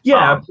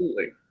 Yeah,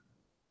 absolutely.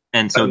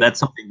 And so that's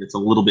something that's a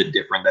little bit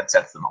different that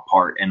sets them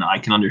apart. And I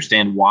can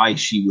understand why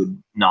she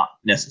would not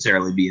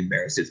necessarily be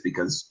embarrassed. It's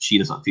because she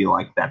doesn't feel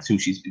like that's who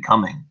she's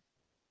becoming.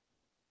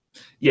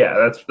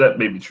 Yeah, that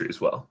may be true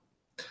as well.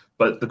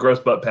 But the gross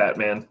butt pat,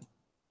 man,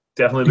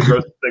 definitely the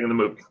grossest thing in the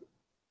movie.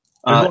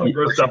 There's a lot of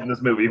gross stuff in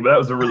this movie, but that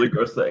was a really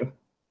gross thing.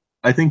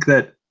 I think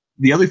that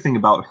the other thing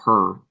about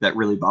her that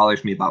really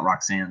bothers me about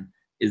Roxanne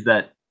is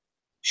that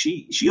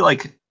she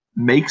like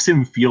makes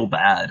him feel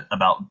bad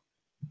about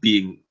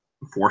being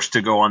forced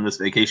to go on this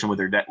vacation with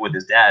with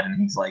his dad, and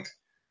he's like,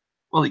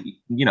 well,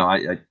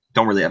 I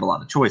don't really have a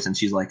lot of choice. And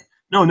she's like,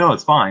 no,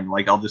 it's fine.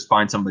 Like, I'll just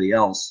find somebody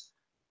else.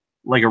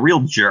 Like a real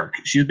jerk.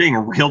 She's being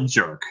a real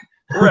jerk.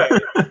 Right.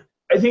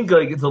 I think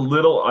like it's a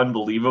little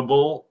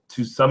unbelievable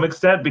to some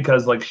extent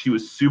because like she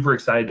was super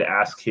excited to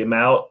ask him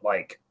out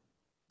like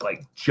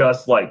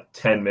just like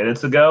 10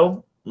 minutes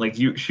ago. Like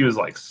she was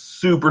like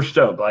super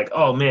stoked. Like,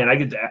 oh man,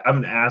 I'm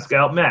gonna ask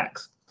out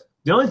Max.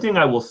 The only thing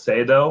I will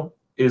say though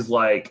is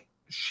like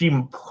she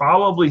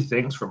probably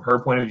thinks from her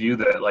point of view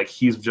that like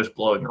he's just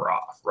blowing her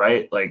off,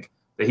 right? Like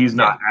that he's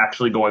not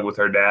actually going with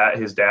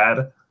his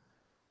dad.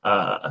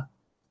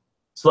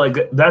 So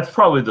like that's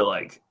probably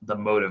the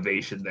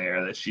motivation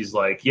there that she's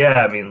like,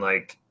 yeah, I mean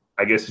like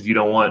I guess if you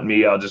don't want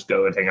me, I'll just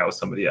go and hang out with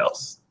somebody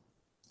else.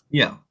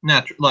 Yeah,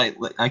 natural. Like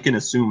I can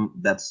assume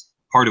that's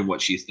part of what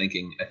she's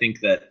thinking. I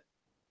think that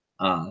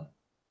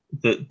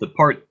the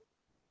part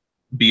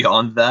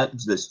beyond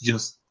that's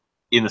just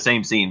in the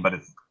same scene, but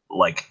it's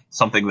like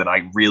something that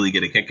I really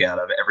get a kick out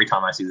of every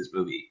time I see this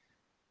movie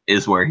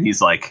is where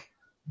he's like,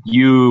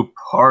 You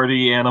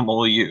party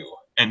animal, you.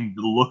 And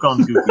the look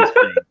on Goofy's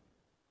face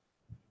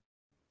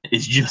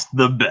is just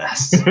the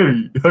best.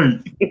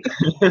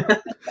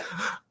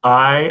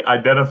 I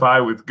identify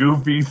with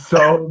Goofy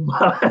so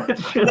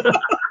much.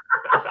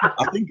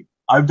 I think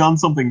I've done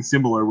something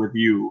similar with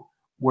you,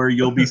 where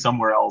you'll be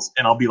somewhere else,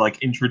 and I'll be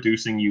like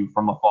introducing you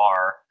from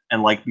afar,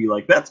 and like be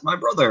like, "That's my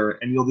brother,"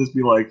 and you'll just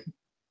be like,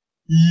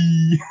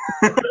 "Ee."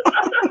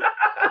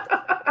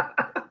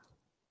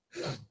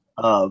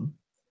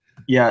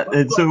 Yeah,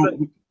 and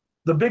so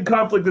the big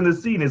conflict in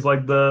this scene is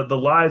like the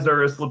lies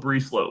are a slippery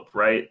slope,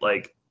 right?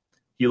 Like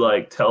he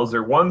like tells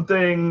her one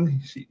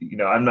thing,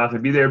 I'm not going to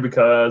be there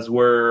because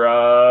we're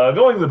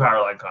going to the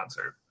Powerline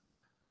concert.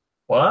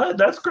 What?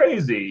 That's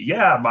crazy.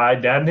 Yeah, my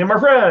dad and him are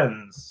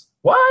friends.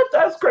 What?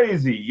 That's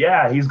crazy.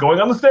 Yeah, he's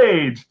going on the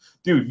stage.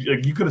 Dude,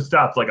 like, you could have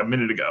stopped like a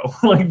minute ago.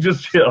 Like,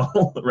 just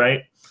chill,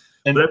 right?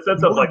 and that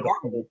sets up like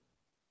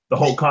the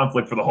whole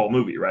conflict for the whole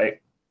movie,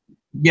 right?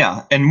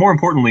 Yeah, and more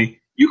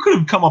importantly, you could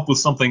have come up with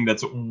something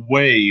that's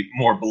way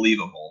more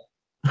believable.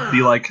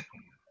 Be like,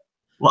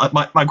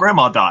 my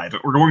grandma died.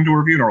 We're going to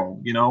her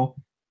funeral,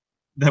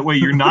 That way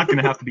you're not going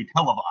to have to be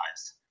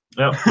televised.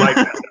 Yep,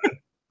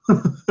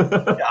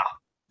 yeah.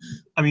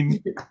 I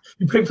mean,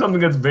 you pick something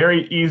that's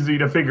very easy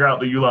to figure out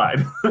that you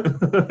lied.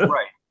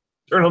 Right.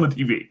 Turn on the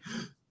TV.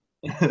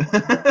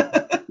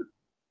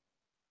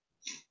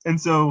 And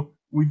so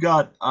we've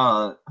got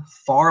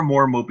far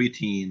more Mopey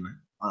Teen,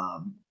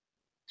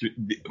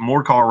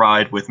 more car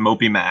ride with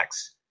Mopey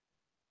Max,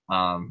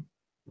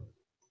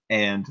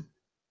 and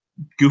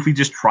Goofy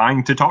just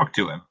trying to talk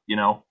to him,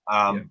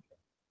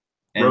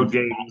 Road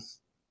games,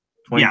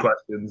 20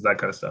 questions, that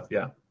kind of stuff.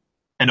 Yeah.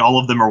 And all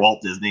of them are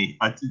Walt Disney.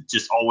 I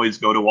just always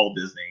go to Walt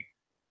Disney.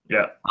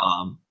 Yeah.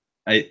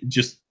 I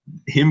just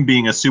him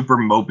being a super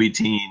mopey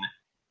teen,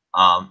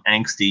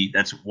 angsty.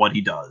 That's what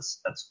he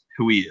does. That's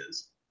who he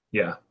is.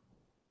 Yeah.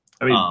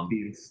 I mean,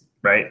 he's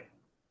right.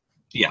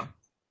 Yeah.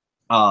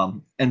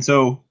 And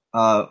so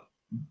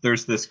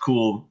there's this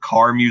cool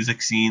car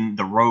music scene.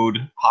 The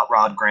road, Hot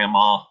Rod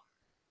Grandma,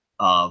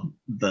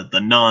 the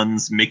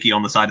nuns, Mickey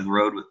on the side of the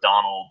road with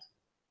Donald.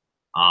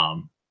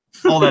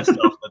 All that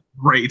stuff. That's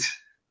great.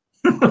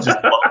 Just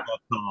love that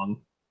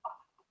song.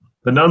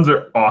 The nuns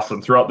are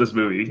awesome throughout this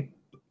movie.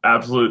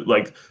 Absolute,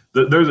 like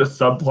there's a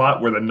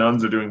subplot where the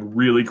nuns are doing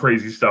really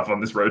crazy stuff on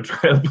this road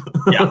trip.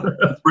 Yeah,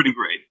 it's pretty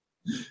great.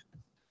 You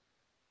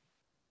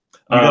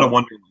gotta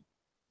wonder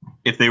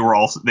if they were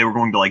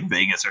going to like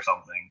Vegas or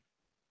something.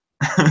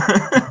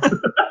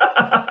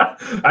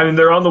 I mean,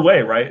 they're on the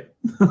way, right?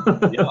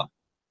 Yeah.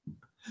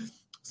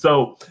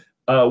 So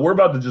we're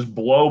about to just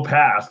blow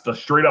past the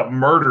straight up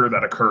murder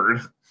that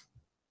occurred.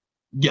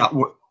 Yeah,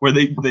 where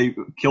they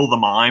kill the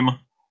mime.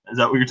 Is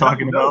that what you're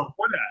talking about?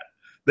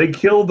 They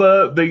kill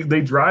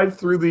they drive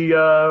through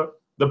the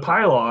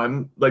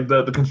pylon, like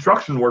the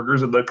construction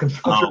workers, and the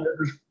construction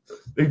workers,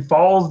 they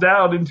falls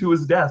down into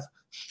his death.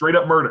 Straight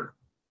up murder.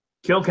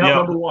 Kill count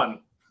number 1.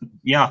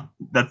 Yeah,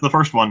 that's the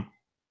first one.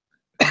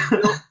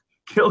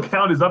 Kill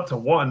count is up to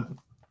 1.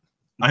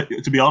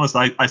 To be honest,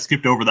 I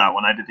skipped over that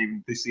one. I didn't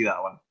even see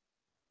that one.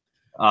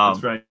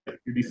 That's right.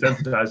 You're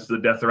desensitized to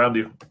the death around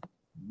you.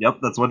 Yep,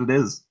 that's what it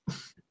is.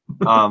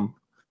 And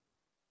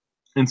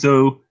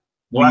so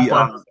we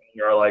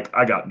are like,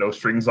 I got no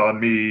strings on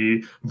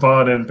me,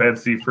 fun and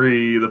fancy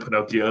free, the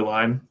Pinocchio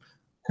line.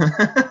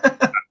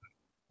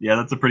 Yeah,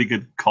 that's a pretty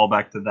good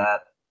callback to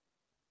that.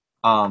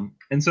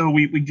 And so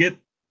we get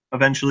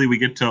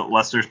to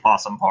Lester's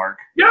Possum Park.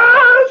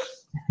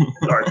 Yes!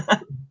 Sorry.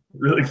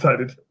 Really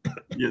excited.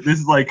 Yeah, this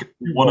is like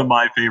one of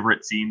my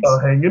favorite scenes.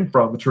 Hanging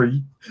from a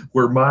tree.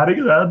 We're mighty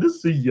glad to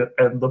see you,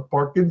 and the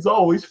parking's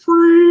always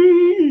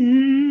free.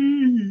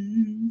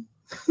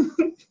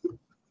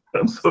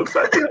 I'm so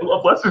excited. I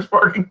love Lester's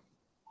parking.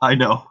 I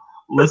know.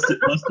 Lester's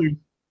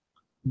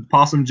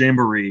Possum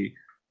Jamboree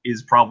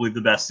is probably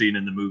the best scene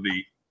in the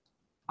movie.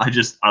 I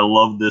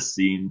love this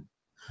scene.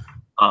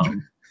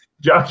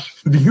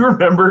 Josh, do you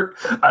remember?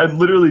 I'm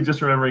literally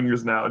just remembering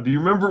yours now. Do you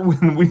remember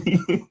when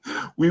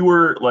we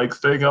were like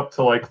staying up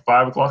till like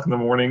 5 o'clock in the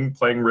morning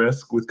playing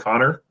Risk with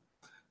Connor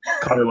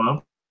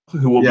Love,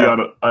 who will be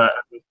on a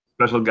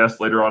special guest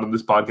later on in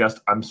this podcast,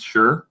 I'm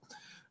sure.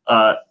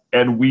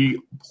 And we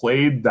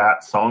played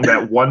that song,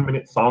 that 1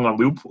 minute song on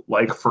loop,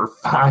 like for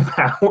 5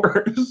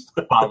 hours.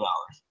 5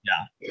 hours,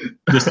 yeah,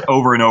 just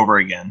over and over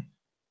again.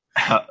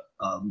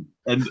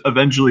 And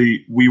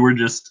eventually, we were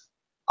just.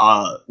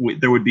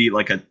 There would be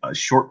like a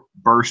short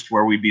burst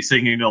where we'd be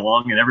singing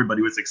along and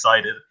everybody was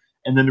excited,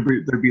 and then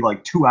there'd be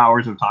like 2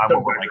 hours of time where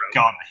we're like,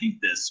 God, I hate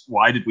this.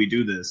 Why did we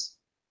do this?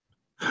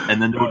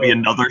 And then there would be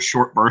another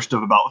short burst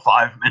of about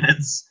 5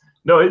 minutes.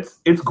 No,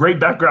 it's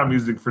great background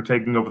music for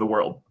taking over the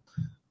world.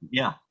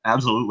 Yeah,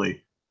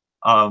 absolutely.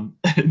 And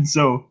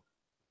so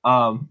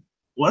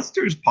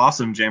Lester's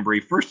Possum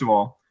Jamboree, first of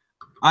all,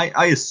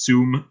 I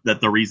assume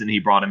that the reason he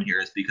brought him here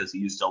is because he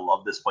used to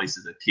love this place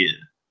as a kid.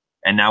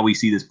 And now we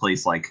see this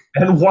place like...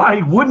 And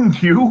why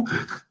wouldn't you?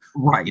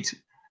 Right.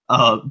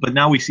 But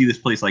now we see this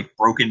place like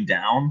broken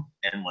down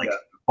and like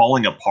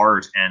falling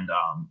apart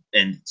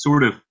and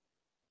sort of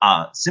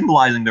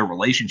symbolizing their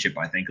relationship,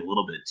 I think, a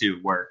little bit too,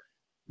 where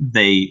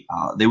they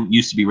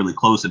used to be really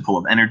close and full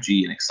of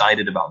energy and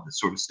excited about this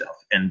sort of stuff,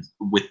 and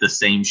with the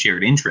same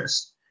shared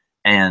interests.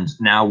 And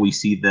now we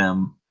see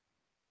them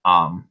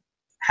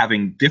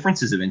having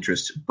differences of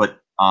interest, but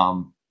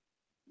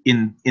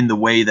in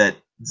the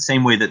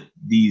same way that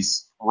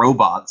these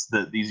robots,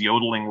 these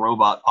yodeling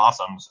robot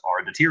possums,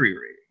 are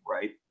deteriorating,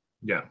 right?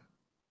 Yeah.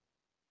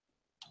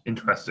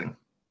 Interesting.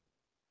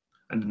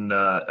 I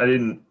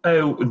didn't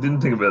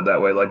think of it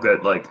that way. Like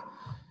that, like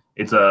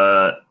it's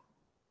a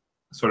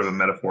sort of a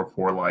metaphor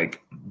for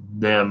like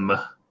them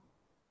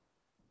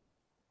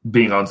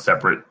being on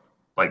separate,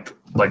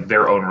 like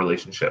their own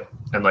relationship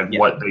and like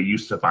what they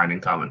used to find in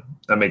common.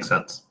 That makes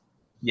sense.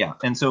 Yeah,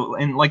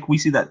 and like we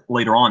see that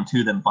later on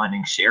too, them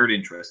finding shared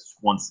interests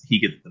once he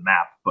gets the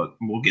map, but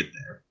we'll get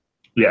there.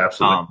 Yeah,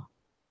 absolutely.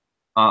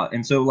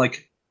 And so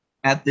like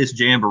at this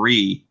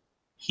jamboree,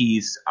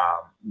 he's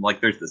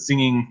like there's the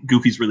singing.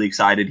 Goofy's really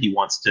excited. He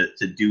wants to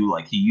do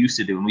like he used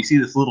to do, and we see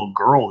this little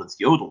girl that's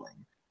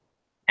yodeling,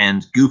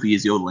 and Goofy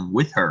is yodeling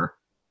with her,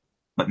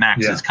 but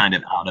Max is kind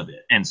of out of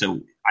it. And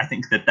so I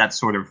think that's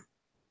sort of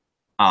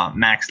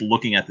Max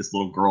looking at this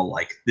little girl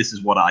like, this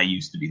is what I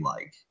used to be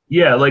like.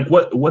 Yeah, like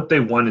what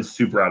they want is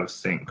super out of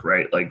sync,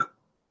 right? Like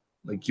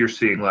you're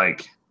seeing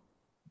like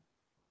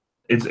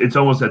it's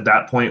almost at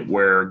that point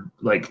where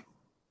like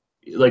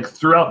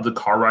throughout the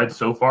car ride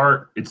so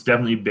far, it's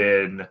definitely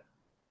been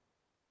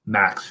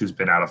Max who's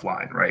been out of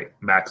line, right?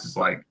 Max is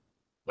like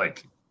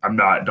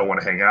don't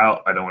want to hang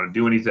out, I don't want to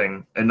do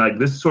anything. And like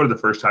this is sort of the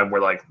first time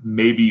where like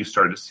maybe you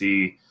start to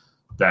see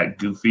that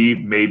Goofy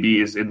maybe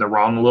is in the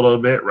wrong a little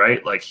bit,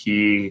 right? Like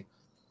he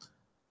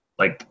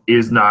like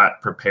is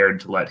not prepared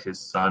to let his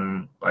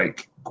son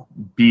like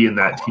be in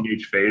that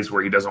teenage phase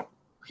where he doesn't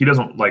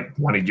like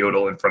want to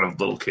yodel in front of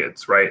little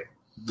kids, right?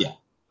 Yeah.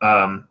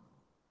 And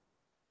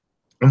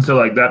so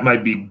like that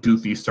might be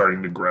Goofy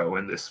starting to grow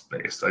in this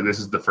space. Like this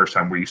is the first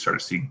time where you start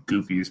to see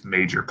Goofy's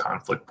major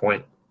conflict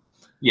point.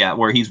 Yeah,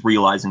 where he's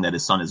realizing that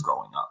his son is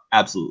growing up.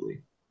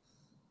 Absolutely.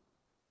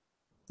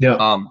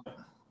 Yeah.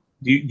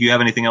 Do you have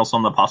anything else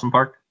on the Possum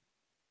Park?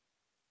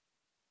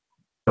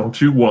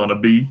 Don't you want to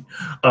be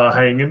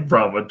hanging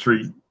from a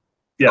tree?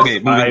 Yes,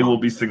 okay, I will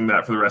be singing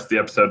that for the rest of the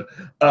episode.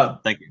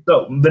 Thank you.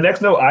 So the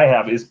next note I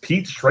have is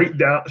Pete straight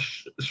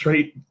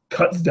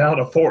cuts down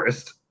a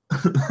forest.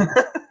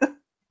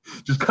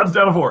 Just cuts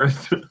down a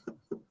forest.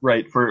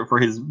 Right, for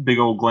his big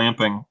old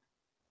glamping.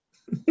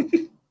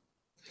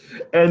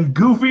 And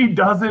Goofy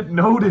doesn't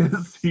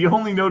notice. He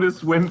only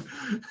noticed when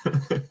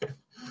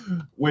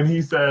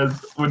his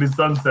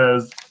son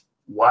says,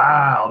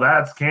 "Wow,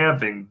 that's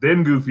camping."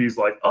 Then Goofy's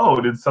like, "Oh,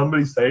 did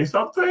somebody say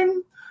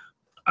something?"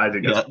 I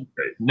think that's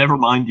great. Never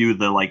mind you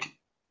the like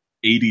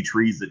 80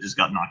 trees that just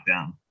got knocked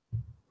down.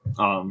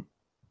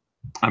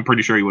 I'm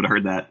pretty sure he would have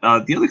heard that.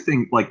 The other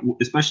thing, like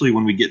especially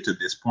when we get to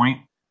this point,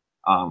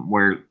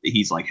 where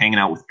he's like hanging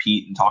out with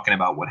Pete and talking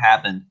about what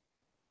happened.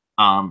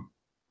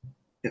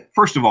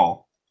 First of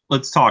all,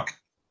 let's talk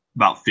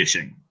about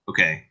fishing,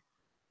 okay?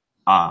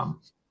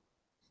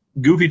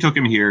 Goofy took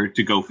him here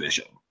to go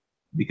fishing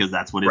because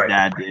that's what his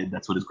dad did,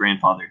 that's what his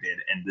grandfather did,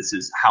 and this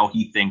is how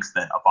he thinks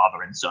that a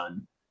father and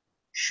son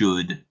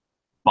should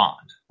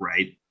bond,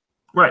 right?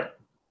 Right.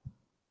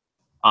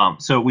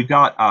 So we've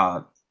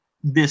got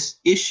this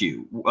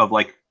issue of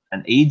like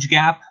an age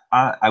gap,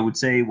 I would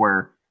say,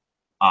 where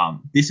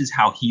this is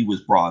how he was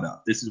brought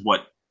up. This is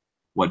what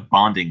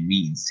bonding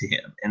means to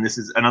him, and this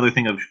is another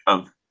thing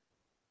of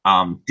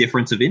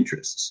difference of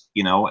interests,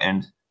 you know.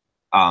 And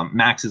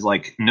Max is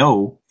like,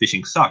 no,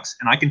 fishing sucks.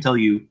 And I can tell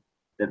you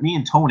that me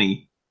and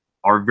Tony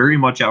are very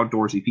much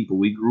outdoorsy people.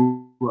 We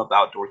grew up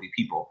outdoorsy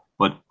people,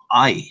 but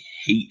I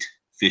hate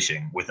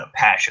fishing with a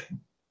passion.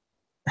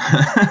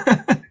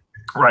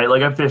 Right,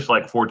 like I fished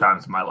like 4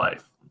 times in my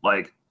life.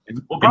 Like,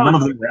 none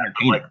of them were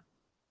entertaining.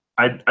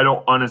 I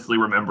don't honestly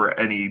remember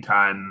any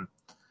time.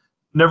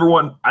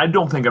 I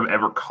don't think I've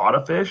ever caught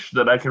a fish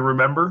that I can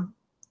remember.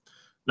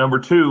 Number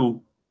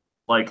 2,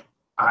 like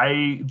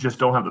I just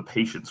don't have the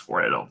patience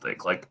for it. I don't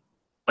think like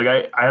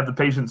I have the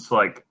patience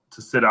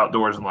to sit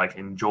outdoors and like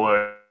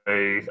enjoy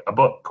a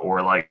book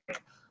or like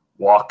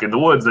walk in the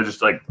woods. I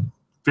just like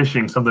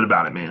fishing, something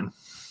about it, man.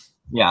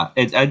 Yeah,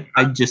 I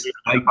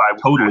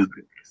totally.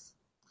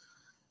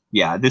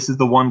 Yeah, this is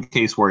the one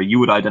case where you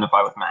would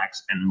identify with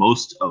Max, and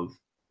most of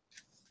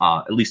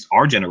at least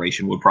our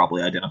generation would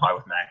probably identify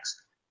with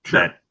Max.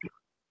 Sure.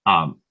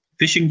 That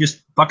fishing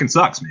just fucking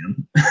sucks,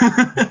 man.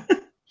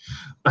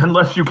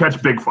 Unless you catch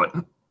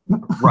Bigfoot.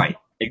 Right,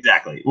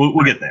 exactly.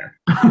 We'll get there.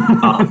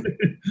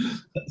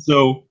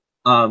 So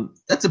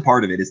that's a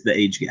part of it, is the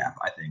age gap,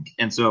 I think.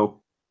 And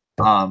so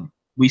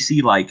we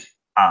see like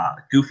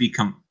Goofy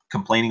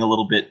complaining a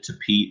little bit to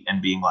Pete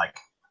and being like,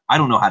 I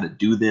don't know how to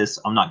do this.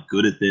 I'm not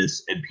good at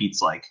this. And Pete's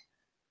like,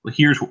 well,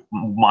 here's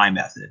my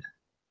method.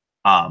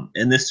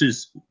 And this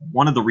is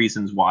one of the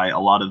reasons why a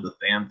lot of the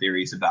fan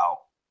theories about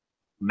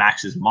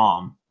Max's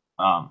mom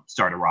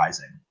started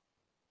rising.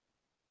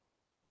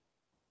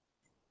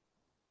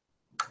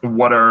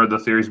 What are the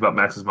theories about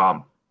Max's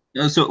mom?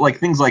 So like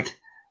things like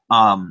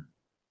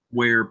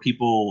where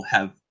people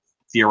have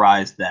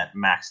theorized that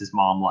Max's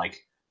mom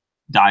like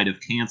died of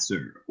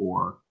cancer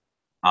or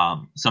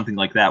something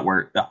like that.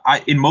 Where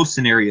in most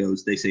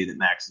scenarios they say that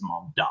Max's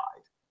mom died,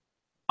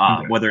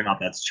 Okay. whether or not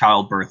that's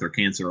childbirth or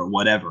cancer or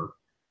whatever.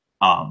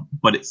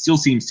 But it still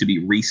seems to be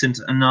recent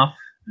enough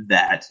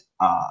that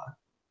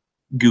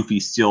Goofy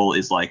still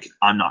is like,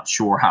 I'm not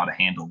sure how to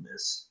handle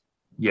this.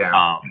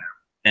 Yeah.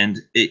 And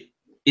it,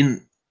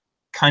 in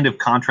kind of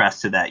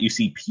contrast to that, you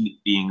see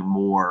Pete being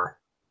more,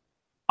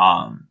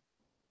 I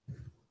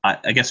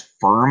guess,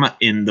 firm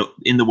in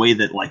the way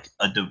that like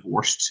a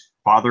divorced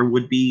father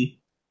would be.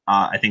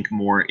 I think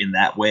more in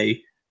that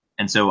way.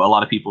 And so a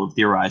lot of people have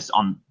theorized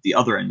on the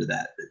other end of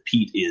that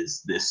Pete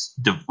is this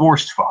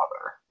divorced father.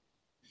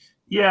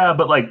 Yeah,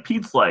 but like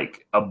Pete's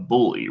like a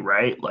bully,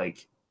 right?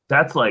 Like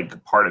that's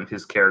like part of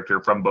his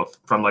character from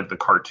like the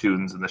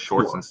cartoons and the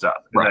shorts Sure. and stuff.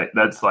 Right.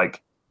 That's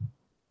like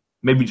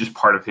maybe just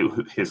part of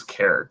his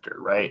character,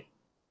 right?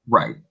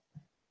 Right.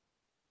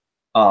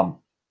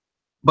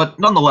 But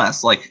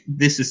nonetheless, like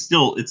this is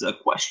still it's a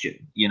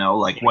question,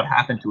 like what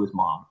happened to his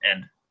mom,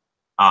 and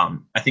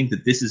I think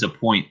that this is a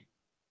point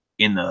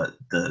in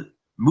the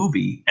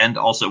movie, and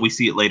also we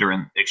see it later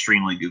in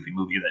Extremely Goofy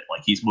Movie that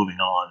like he's moving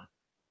on,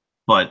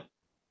 but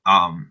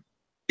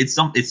it's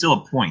still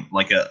a point,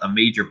 like a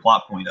major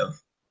plot point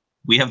of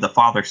we have the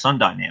father son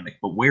dynamic,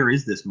 but where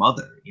is this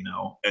mother?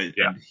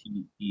 And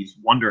he's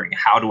wondering,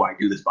 how do I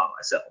do this by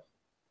myself?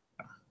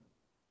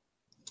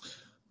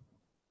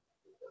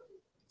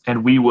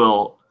 And we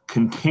will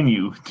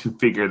continue to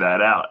figure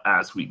that out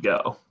as we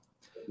go.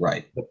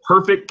 Right. The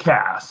perfect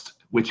cast,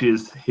 which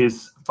is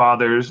his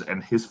fathers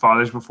and his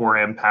fathers before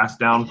him, passed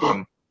down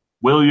from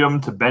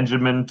William to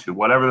Benjamin to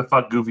whatever the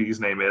fuck Goofy's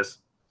name is,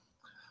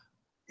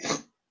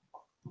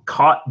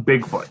 caught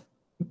Bigfoot.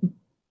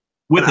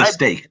 With a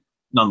stake,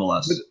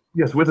 nonetheless.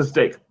 With a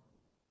stake.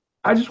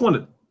 I just want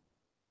to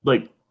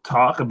like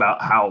talk about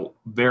how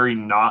very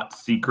not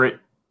secret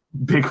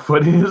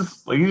Bigfoot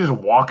is. Like he's just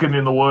walking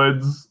in the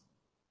woods,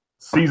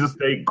 sees a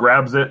stake,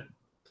 grabs it.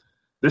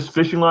 This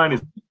fishing line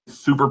is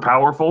super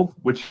powerful,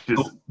 which is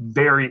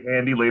very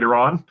handy later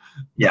on.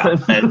 Yeah.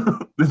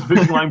 This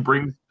fishing line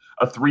brings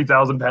a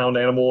 3,000-pound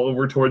animal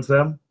over towards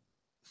them.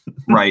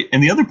 Right.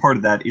 And the other part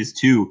of that is,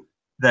 too,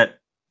 that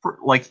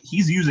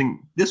he's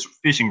using this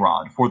fishing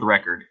rod, for the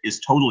record, is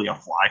totally a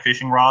fly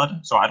fishing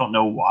rod. So I don't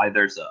know why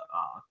there's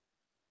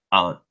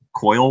a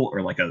coil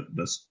or like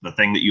the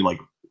thing that you like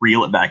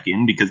reel it back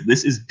in, because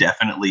this is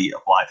definitely a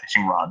fly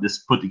fishing rod. This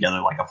is put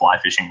together like a fly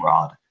fishing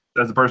rod.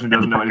 As a person who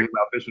doesn't know anything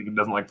about fishing and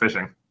doesn't like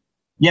fishing.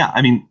 Yeah,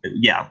 I mean,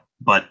 yeah,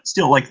 but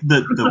still, like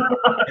the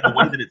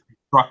way that it's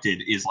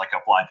constructed is like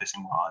a fly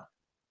fishing rod,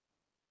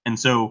 and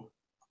so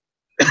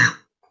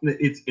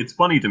it's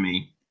funny to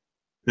me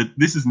that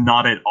this is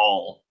not at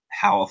all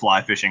how a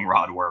fly fishing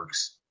rod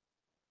works.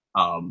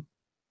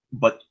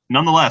 But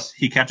nonetheless,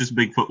 he catches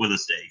Bigfoot with a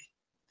stake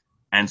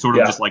and sort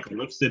of just like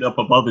lifts it up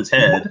above his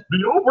head.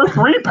 Be over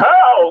 3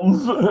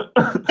 pounds.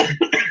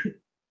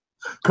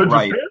 Could you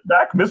stand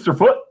back, Mr.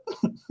 Foot?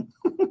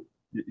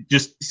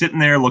 Just sitting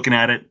there looking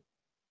at it,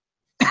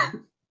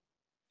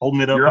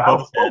 holding it up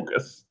above his head.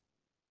 Focus.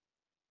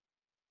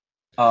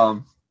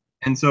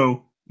 And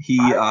so they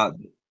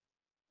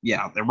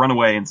run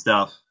away and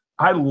stuff.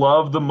 I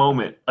love the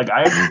moment. Like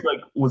I just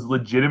like was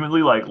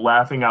legitimately like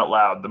laughing out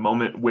loud the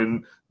moment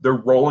when they're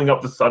rolling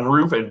up the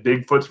sunroof and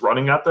Bigfoot's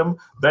running at them.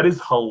 That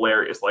is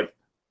hilarious. Like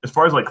as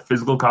far as like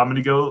physical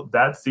comedy go,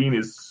 that scene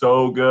is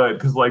so good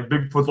because like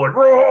Bigfoot's like,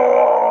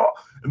 "Roar!"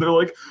 And they're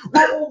like,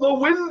 roll the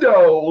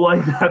window.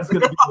 Like that's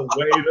gonna be the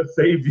way to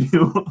save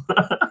you.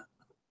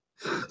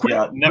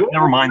 Yeah,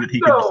 never mind that he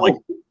can just like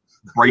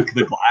break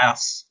the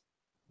glass.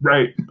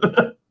 Right.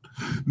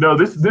 No,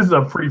 this is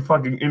a pretty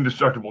fucking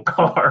indestructible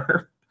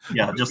car.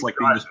 Yeah, just like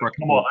the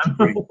indestructible.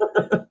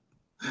 Come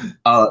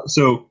on.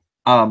 So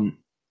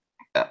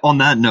on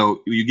that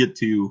note, you get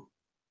to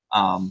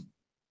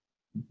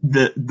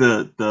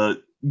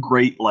the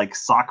great like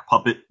sock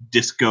puppet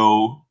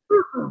disco.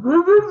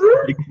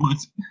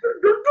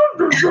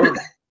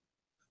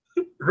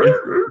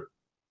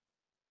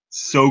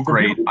 So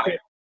great.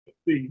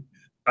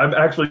 I'm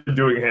actually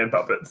doing hand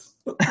puppets.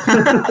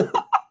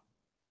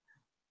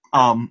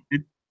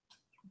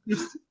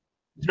 It's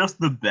just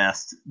the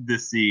best,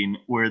 this scene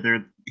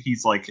where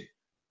he's like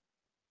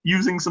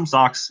using some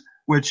socks,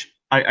 which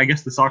I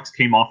guess the socks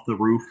came off the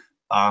roof.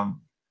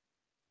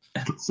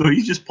 So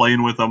he's just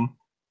playing with them.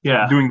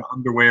 Yeah. Doing the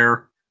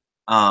underwear.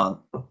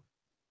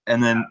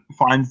 And then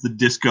finds the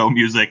disco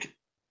music,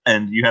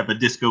 and you have the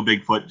disco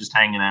Bigfoot just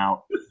hanging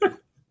out.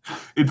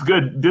 It's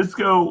good.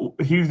 Disco,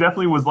 he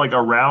definitely was like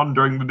around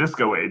during the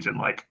disco age and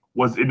like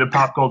was into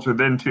pop culture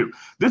then too.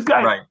 This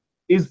guy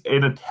is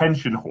an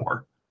attention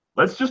whore.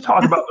 Let's just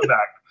talk about the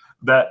fact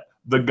that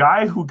the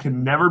guy who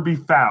can never be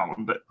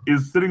found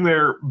is sitting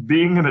there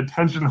being an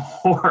attention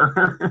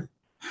whore.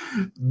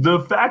 The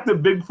fact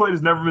that Bigfoot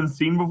has never been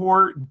seen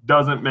before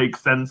doesn't make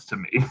sense to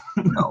me.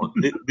 No,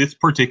 this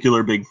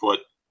particular Bigfoot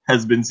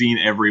has been seen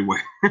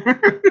everywhere.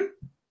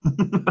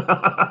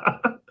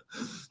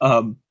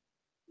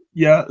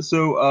 Yeah.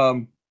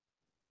 So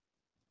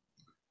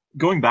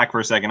going back for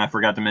a second, I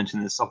forgot to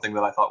mention this. Something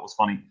that I thought was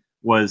funny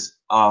was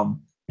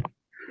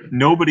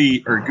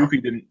nobody or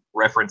Goofy didn't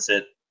reference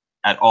it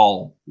at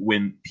all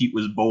when Pete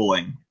was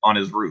bowling on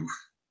his roof.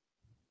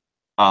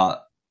 Uh,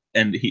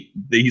 and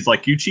he's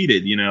like, "You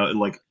cheated,"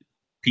 like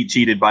Pete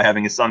cheated by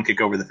having his son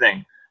kick over the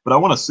thing. But I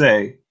want to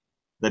say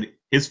that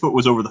his foot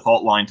was over the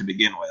fault line to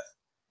begin with.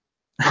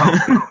 Oh,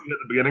 at the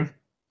beginning.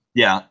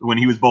 Yeah, when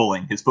he was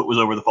bowling, his foot was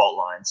over the fault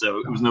line, so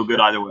it was no good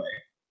either way.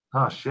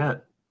 Oh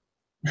shit!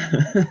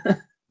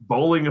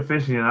 Bowling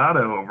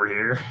aficionado over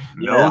here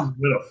Yeah. knows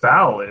what a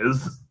foul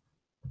is.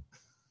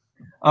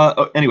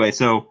 Anyway,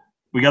 so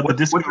we got the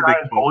disco What's your big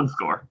highest bowling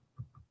score?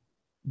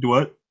 Do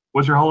what?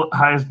 What's your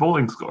highest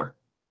bowling score?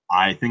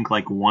 I think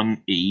like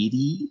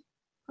 180.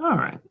 All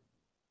right,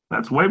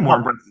 that's way more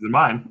impressive than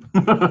mine.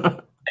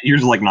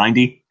 Yours is like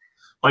 90.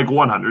 Like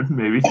 100,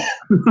 maybe.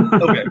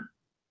 Okay.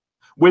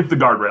 With the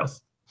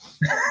guardrails.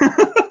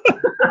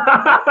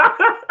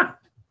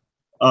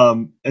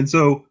 And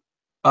so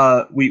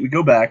we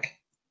go back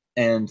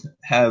and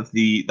have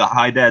the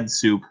High Dad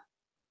soup,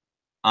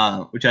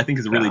 which I think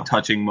is a really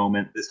touching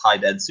moment. This High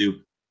Dad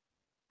soup,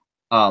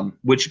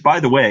 which by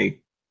the way,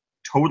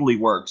 totally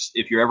works.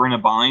 If you're ever in a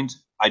bind,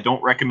 I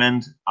don't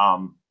recommend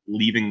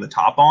leaving the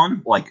top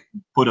on. Like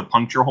put a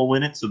puncture hole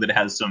in it so that it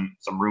has some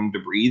room to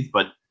breathe.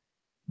 But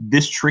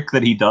this trick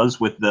that he does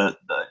with the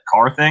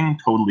car thing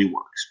totally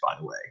works. By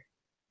the way.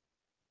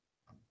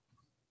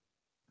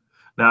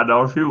 Now,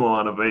 don't you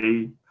want to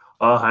be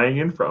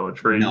hanging from a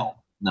tree? No.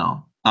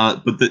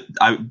 But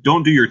I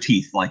don't do your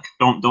teeth. Like,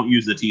 don't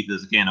use the teeth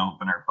as a can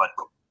opener. But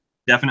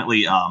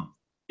definitely,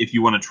 if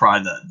you want to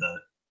try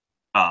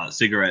the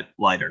cigarette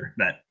lighter,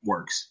 that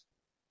works.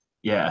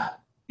 Yeah,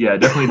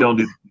 definitely don't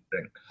do the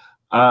thing.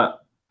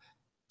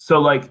 So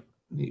like,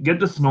 get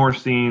the snore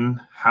scene.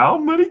 How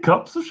many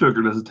cups of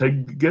sugar does it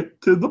take to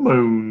get to the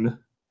moon?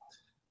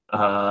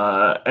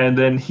 And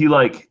then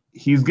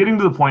he's getting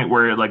to the point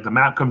where like the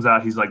map comes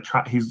out. He's like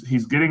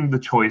he's getting the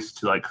choice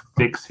to like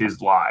fix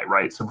his lie,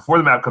 right? So before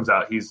the map comes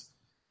out, he's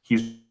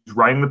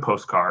writing the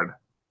postcard,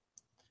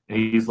 and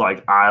he's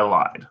like, I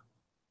lied.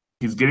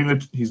 He's getting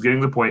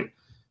the point.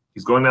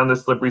 He's going down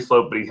this slippery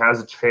slope, but he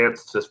has a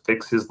chance to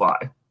fix his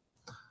lie.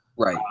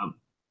 Right.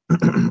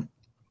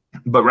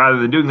 But rather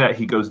than doing that,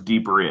 he goes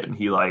deeper in.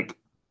 He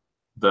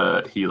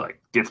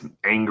gets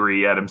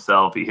angry at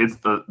himself. He hits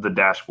the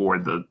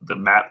dashboard. The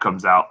map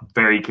comes out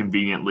very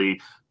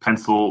conveniently.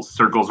 Pencil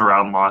circles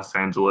around Los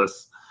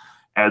Angeles,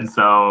 and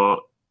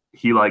so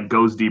he like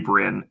goes deeper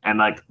in and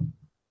like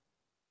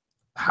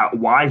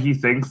why he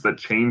thinks that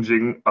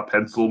changing a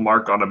pencil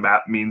mark on a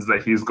map means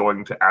that he's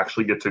going to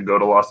actually get to go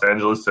to Los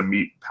Angeles to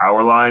meet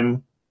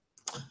Powerline.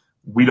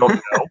 We don't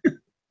know.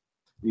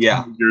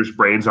 Yeah, your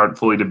brains aren't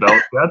fully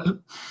developed yet.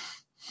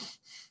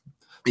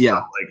 Yeah,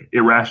 like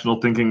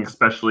irrational thinking,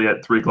 especially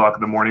at 3 o'clock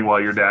in the morning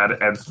while your dad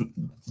and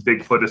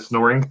Bigfoot is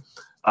snoring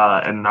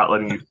and not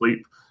letting you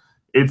sleep.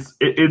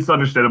 It's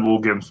understandable.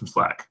 We'll give him some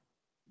slack.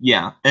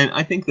 Yeah, and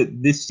I think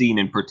that this scene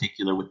in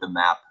particular with the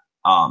map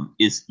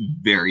is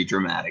very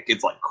dramatic.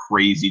 It's like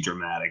crazy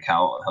dramatic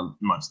how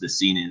much this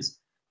scene is.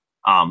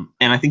 And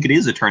I think it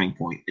is a turning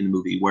point in the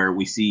movie where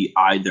we see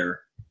either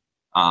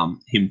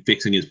him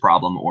fixing his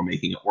problem or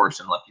making it worse.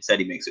 And like you said,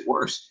 he makes it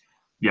worse.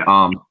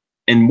 Yeah.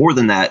 And more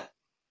than that,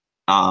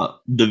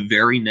 the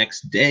very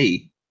next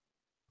day,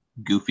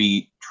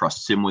 Goofy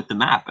trusts him with the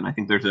map. And I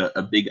think there's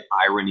a big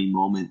irony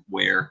moment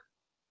where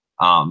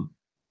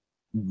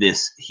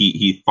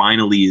he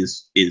finally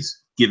is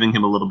giving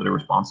him a little bit of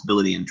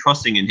responsibility and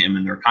trusting in him,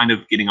 and they're kind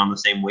of getting on the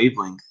same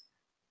wavelength,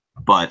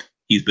 but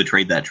he's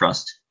betrayed that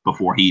trust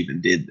before he even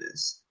did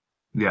this.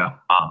 Yeah.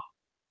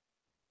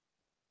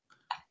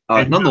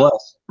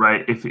 Nonetheless,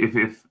 right.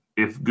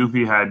 If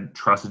Goofy had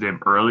trusted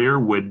him earlier,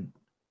 they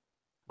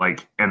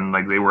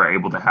were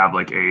able to have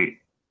like a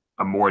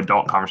more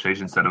adult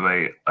conversation instead of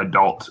a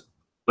adult,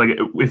 like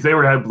if they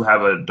were to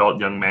have an adult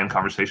young man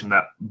conversation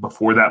that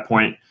before that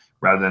point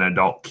rather than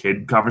adult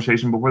kid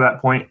conversation before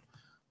that point,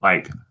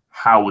 like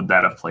how would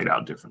that have played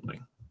out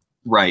differently?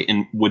 Right.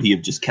 And would he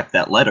have just kept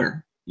that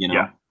letter,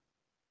 Yeah,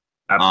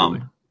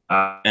 absolutely.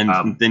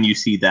 And then you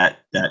see that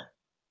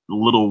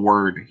little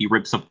word, he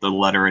rips up the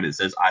letter and it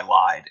says, I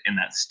lied. And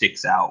that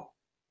sticks out.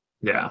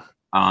 Yeah.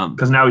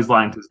 Because now he's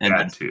lying to his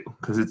dad too.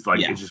 Because it's like,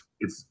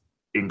 it's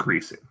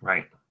increasing.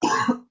 Right.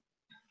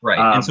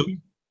 Right. And so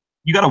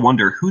you got to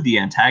wonder who the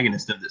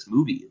antagonist of this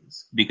movie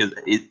is, because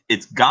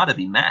it's got to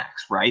be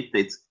Max, right?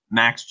 It's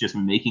Max just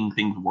making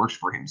things worse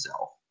for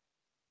himself.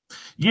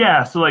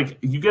 Yeah, so like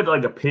you get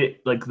like a pit,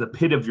 like the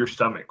pit of your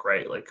stomach,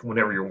 right? Like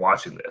whenever you're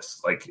watching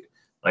this,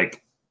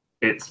 like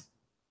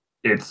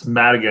it's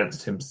Matt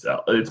against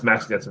himself. It's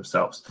Max against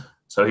himself.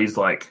 So he's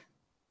like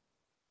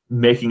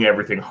making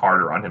everything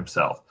harder on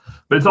himself.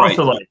 But it's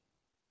also like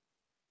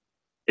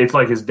it's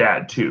like his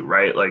dad too,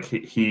 right? Like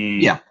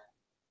he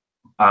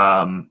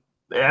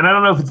and I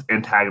don't know if it's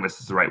antagonist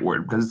is the right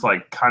word because it's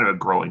like kind of a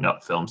growing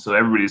up film, so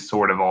everybody's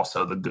sort of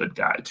also the good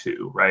guy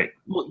too, right?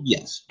 Well,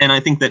 yes, and I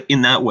think that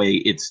in that way,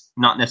 it's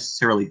not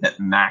necessarily that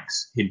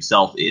Max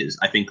himself is.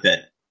 I think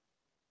that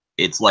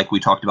it's like we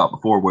talked about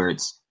before, where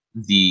it's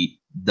the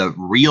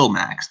real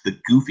Max, the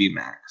goofy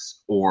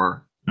Max,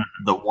 or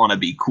the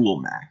wannabe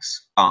cool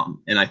Max.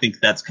 And I think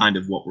that's kind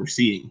of what we're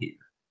seeing here.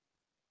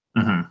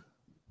 Mm-hmm.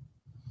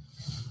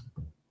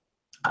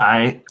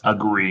 I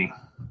agree.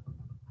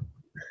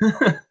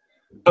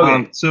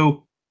 Okay.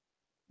 So,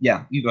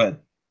 yeah, you go ahead.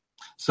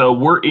 So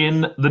we're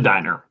in the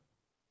diner,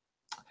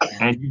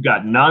 and you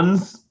got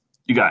nuns,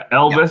 you got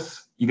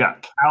Elvis, you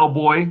got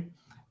cowboy,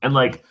 and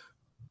like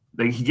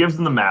he gives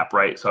them the map,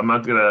 right? So I'm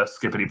not gonna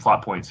skip any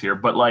plot points here,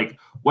 but like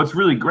what's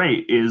really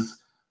great is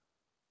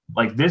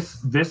like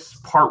this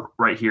part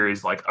right here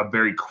is like a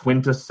very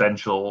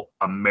quintessential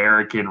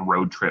American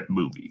road trip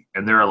movie,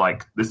 and there are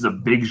like this is a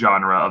big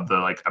genre of the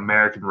like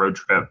American road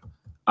trip,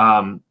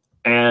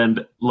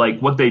 and like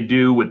what they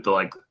do with the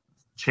like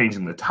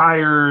changing the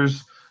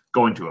tires,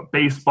 going to a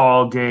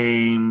baseball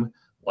game,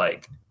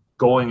 like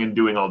going and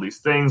doing all these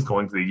things,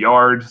 going to the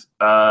yard,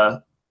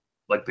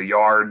 like the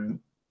yarn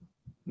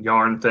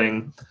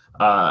thing,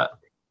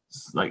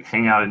 like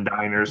hang out in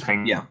diners,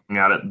 hang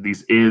out at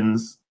these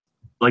inns,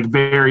 like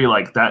very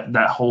like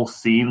that whole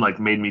scene like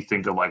made me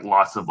think of like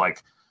lots of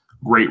like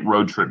great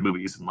road trip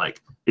movies, and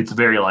like it's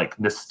very like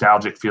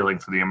nostalgic feeling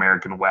for the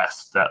American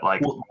West that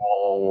like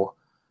all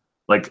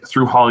like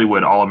through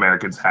Hollywood all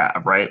Americans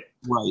have, right?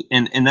 Right,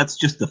 and that's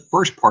just the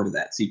first part of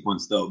that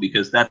sequence though,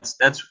 because that's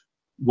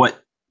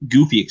what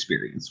Goofy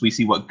experienced. We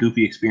see what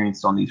Goofy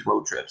experienced on these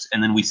road trips,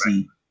 and then we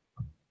see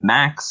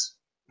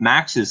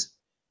Max's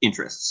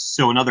interests.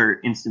 So another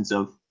instance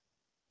of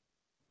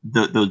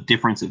the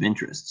difference of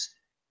interests.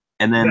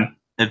 And then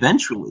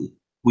eventually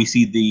we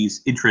see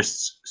these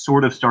interests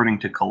sort of starting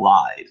to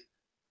collide.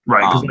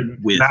 Right, because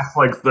like, that's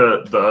like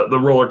the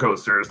roller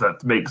coasters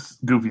that makes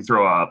Goofy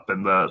throw up,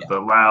 and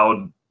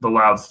the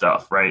loud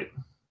stuff, right?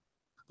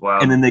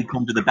 Loud. And then they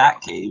come to the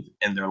Batcave,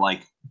 and they're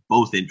like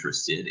both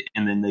interested,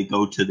 and then they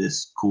go to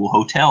this cool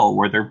hotel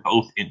where they're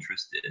both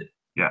interested.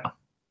 Yeah.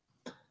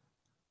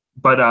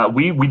 But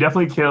we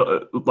definitely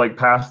kill like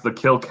past the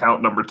kill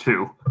count number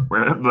 2,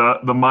 where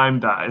the mime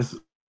dies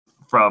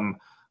from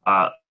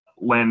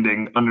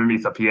landing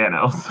underneath a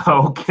piano.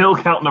 So kill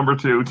count number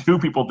 2, 2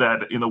 people dead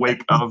in the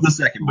wake of the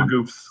second the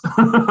Goofs.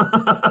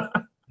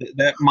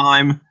 That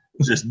mime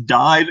just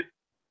died.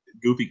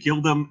 Goofy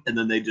killed them, and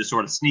then they just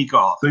sort of sneak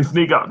off. They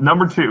sneak off.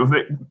 Number 2,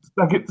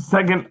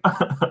 second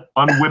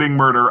unwitting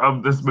murder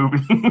of this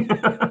movie.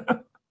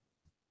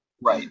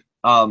 Right.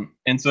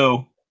 And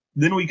so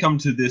then we come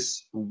to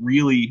this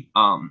really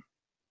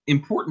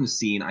important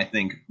scene, I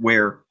think,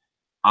 where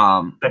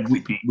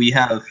we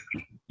have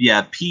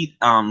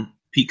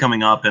Pete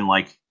coming up and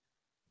like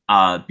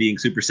being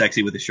super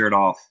sexy with his shirt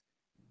off.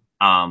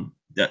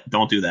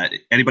 Don't do that.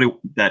 Anybody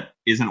that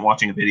isn't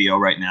watching a video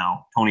right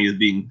now, Tony is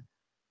being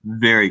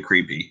very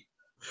creepy.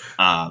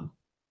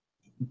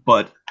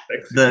 But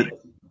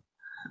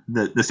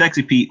the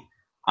sexy Pete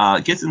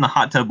gets in the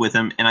hot tub with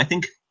him, and I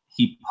think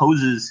he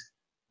poses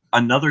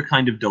another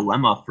kind of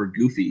dilemma for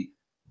Goofy,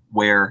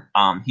 where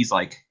he's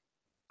like,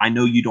 I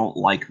know you don't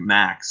like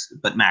Max,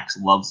 but Max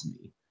loves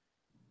me.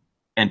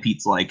 And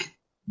Pete's like,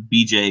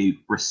 BJ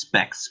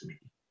respects me.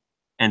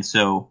 And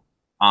so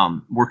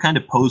we're kind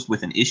of posed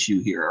with an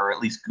issue here, or at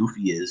least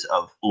Goofy is,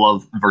 of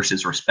love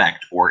versus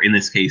respect, or in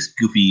this case,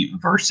 Goofy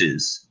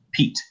versus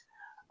Pete,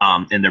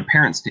 and their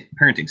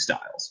parenting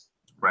styles.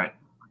 Right.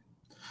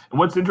 And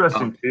what's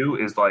interesting too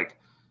is like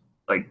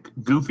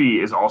Goofy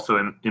is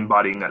also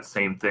embodying that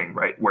same thing,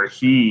 right? Where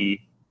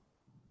he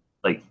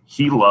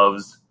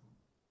loves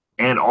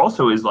and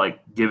also is like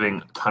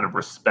giving a ton of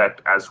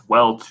respect as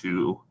well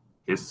to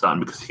his son,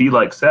 because he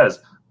like says,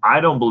 I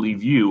don't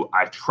believe you,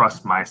 I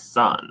trust my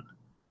son,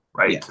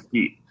 right? To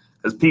Pete.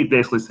 Because Pete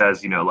basically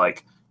says,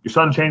 like, your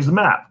son changed the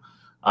map.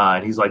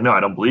 And he's like, no, I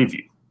don't believe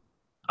you.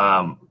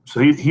 So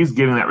he's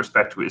giving that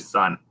respect to his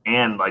son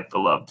and like the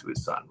love to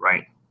his son,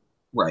 right?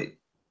 Right.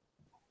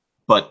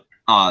 But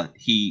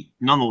he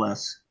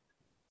nonetheless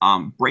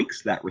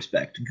breaks that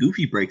respect.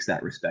 Goofy breaks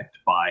that respect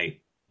by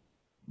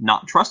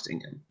not trusting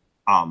him.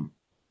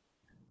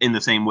 In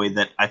the same way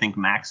that I think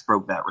Max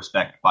broke that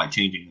respect by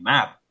changing the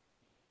map.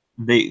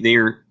 They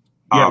were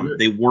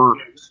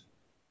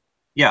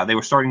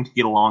starting to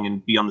get along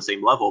and be on the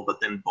same level, but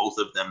then both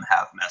of them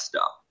have messed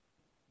up.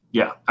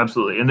 Yeah,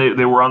 absolutely. And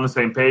they were on the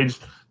same page.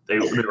 They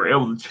were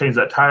able to change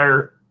that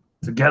tire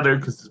together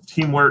because of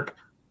teamwork.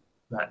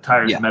 That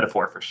tire is a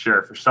metaphor for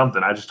sure for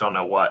something. I just don't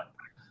know what.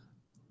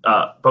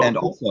 And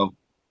also,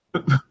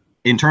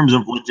 in terms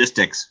of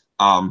logistics,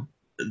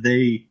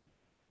 they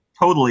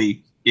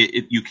totally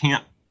you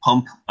can't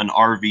pump an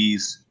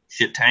RV's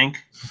shit tank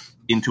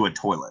into a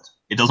toilet.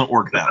 It doesn't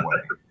work that way.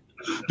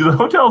 Do the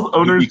hotel's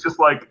owners just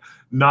like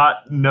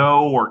not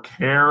know or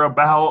care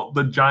about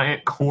the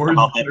giant cords?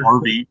 About that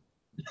RV?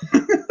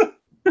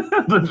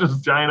 The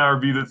just giant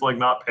RV that's like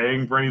not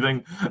paying for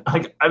anything.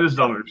 I just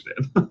don't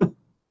understand.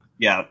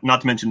 Yeah,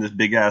 not to mention this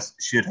big ass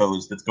shit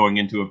hose that's going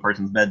into a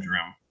person's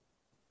bedroom.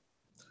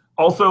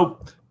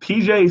 Also,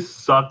 PJ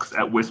sucks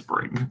at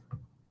whispering.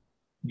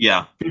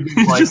 Yeah, He's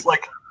it's like, just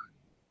like,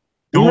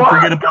 don't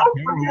forget about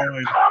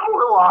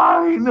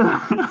Powerline.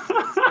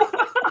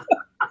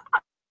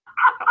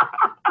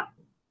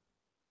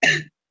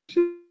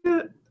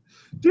 Shit.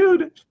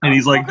 Dude. And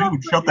he's like,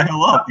 dude, shut the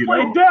hell up, you know?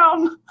 Lay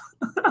down.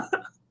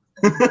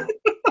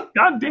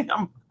 God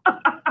damn.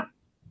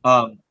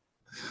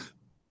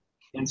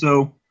 And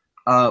so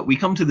we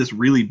come to this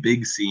really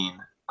big scene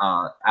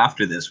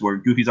after this where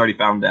Goofy's already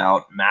found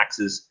out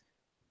Max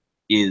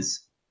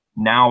is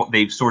now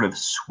they've sort of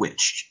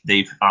switched.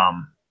 They've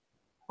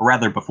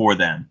rather before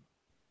then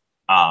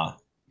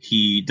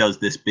he does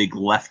this big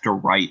left or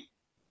right.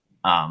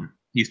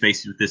 He's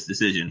faced with this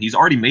decision. He's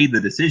already made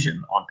the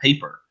decision on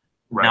paper.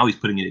 Right. Now he's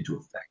putting it into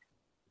effect.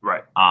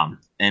 Right.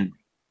 And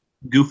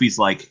Goofy's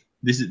like,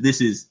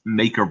 this is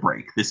make or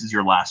break. This is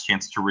your last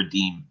chance to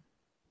redeem.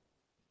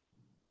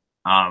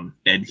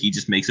 And he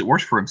just makes it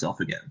worse for himself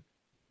again.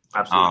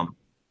 Absolutely.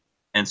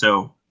 And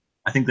so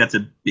I think that's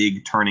a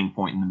big turning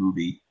point in the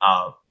movie.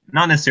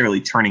 Not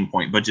necessarily turning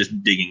point, but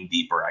just digging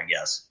deeper, I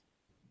guess.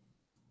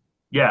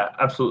 Yeah,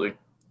 absolutely.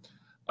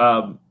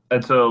 And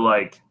so,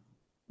 like,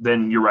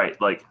 then you're right.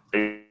 Like,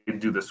 they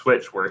do the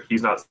switch where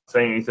he's not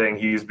saying anything.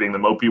 He's being the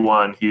mopey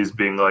one. He's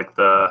being, like,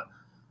 the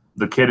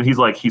kid. And he's,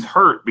 like, he's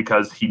hurt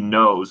because he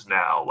knows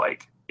now.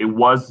 Like, it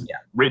was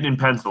written in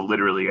pencil,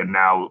 literally, and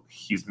now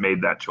he's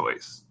made that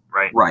choice.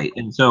 Right. Right.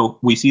 And so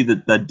we see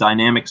that the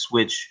dynamic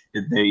switch,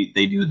 they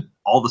do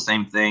all the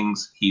same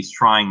things. He's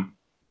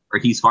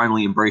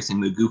finally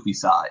embracing the Goofy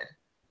side.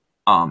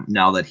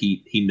 Now that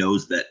he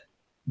knows that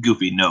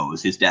Goofy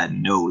knows, his dad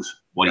knows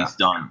what he's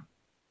done.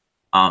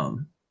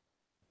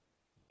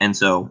 And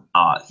so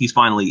he's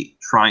finally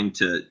trying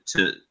to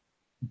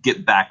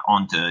get back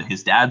onto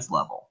his dad's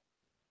level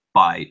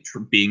by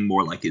being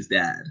more like his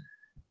dad.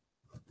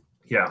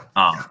 Yeah.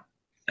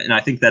 And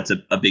I think that's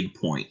a big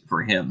point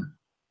for him.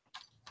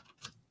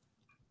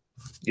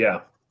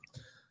 Yeah.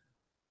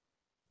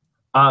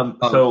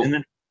 So and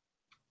then,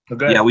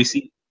 yeah, we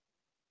see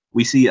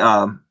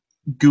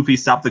Goofy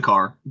stop the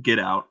car, get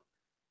out,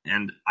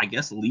 and I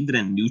guess leave it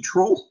in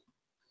neutral,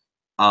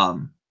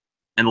 and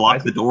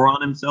lock the door on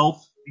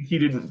himself. He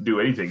didn't do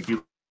anything. He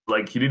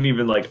didn't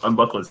even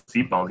unbuckle his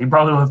seatbelt. He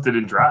probably left it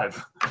in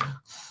drive.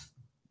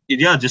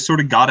 Yeah, just sort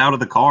of got out of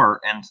the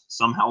car and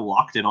somehow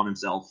locked it on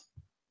himself.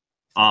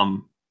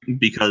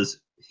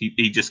 Because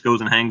he just goes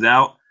and hangs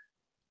out.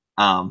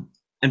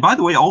 And by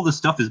the way, all this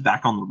stuff is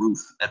back on the roof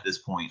at this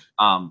point.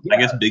 I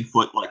guess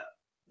Bigfoot I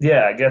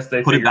guess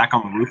they put it back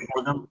on the roof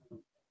for them.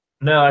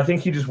 No, I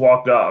think he just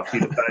walked off. He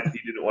decided he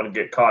didn't want to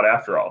get caught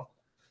after all.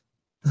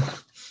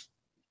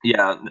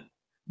 Yeah,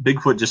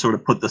 Bigfoot just sort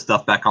of put the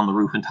stuff back on the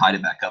roof and tied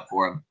it back up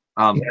for him.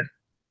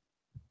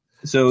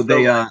 So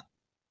they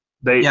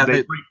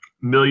break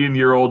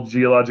million-year-old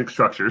geologic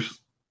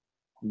structures.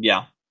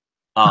 Yeah.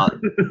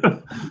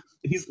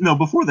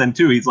 Before then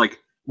too, he's like,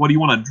 what do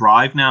you want to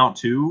drive now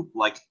too?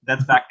 Like,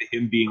 that's back to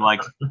him being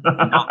like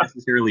not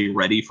necessarily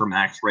ready for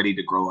Max, ready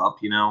to grow up,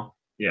 you know?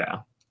 Yeah.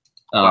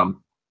 Yeah.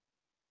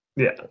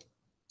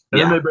 And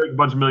then they break a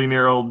bunch of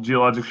million-year-old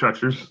geologic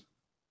structures.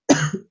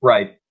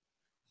 Right.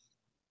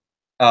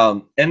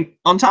 And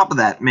on top of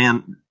that,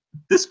 man,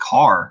 this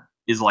car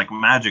is like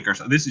magic or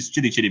something. This is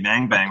Chitty Chitty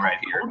Bang Bang right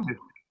here.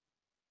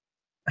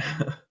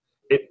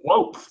 It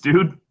floats,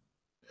 dude.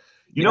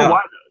 You know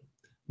why?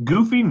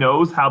 Goofy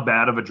knows how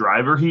bad of a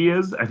driver he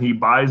is, and he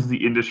buys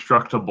the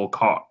indestructible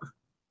car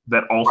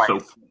that also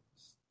floats.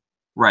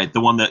 Right,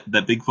 the one that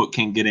Bigfoot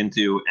can't get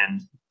into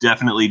and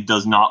definitely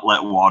does not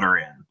let water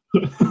in.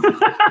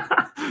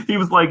 He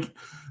was like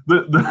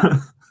the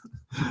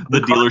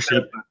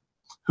dealership,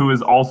 who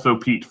is also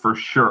Pete for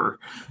sure,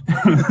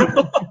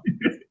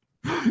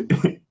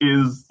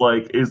 is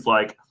like,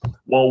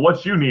 well,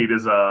 what you need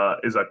is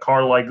a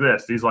car like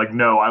this. He's like,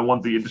 no, I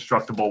want the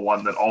indestructible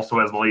one that also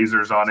has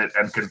lasers on it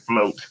and can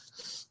float.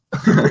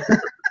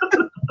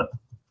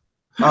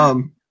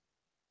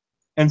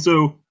 And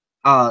so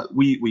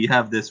we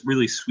have this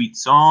really sweet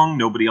song,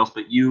 Nobody Else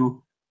But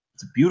You.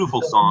 It's a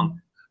beautiful song.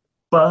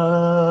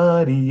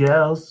 Nobody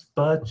else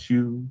but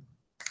you.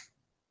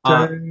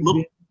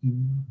 Little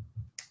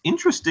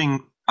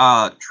interesting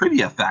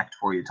trivia fact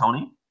for you,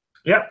 Tony.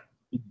 Yep.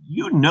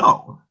 You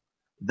know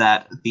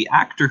that the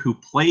actor who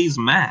plays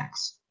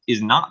Max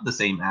is not the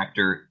same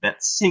actor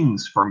that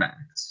sings for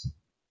Max.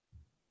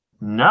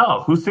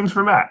 No, who sings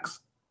for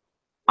Max?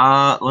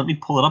 Let me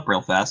pull it up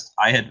real fast.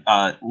 I had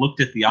looked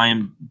at the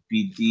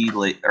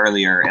IMDb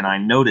earlier, and I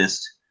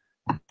noticed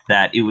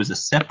that it was a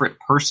separate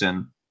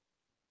person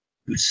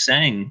who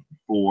sang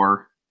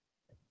for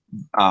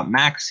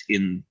Max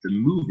in the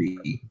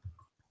movie.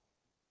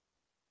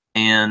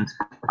 And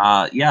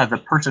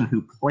the person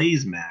who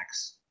plays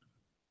Max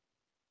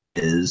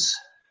is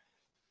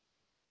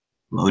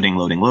loading.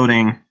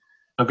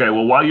 Okay,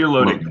 well, while you're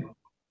loading,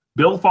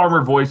 Bill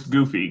Farmer voiced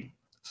Goofy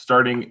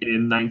starting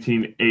in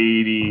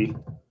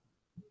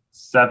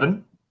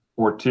 1987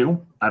 or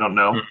 2. I don't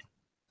know.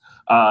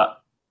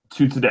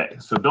 to today.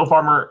 So Bill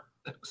Farmer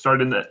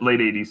started in the late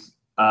 80s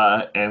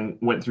and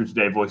went through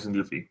today voicing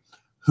Goofy.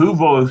 Who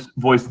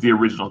voiced the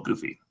original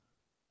Goofy?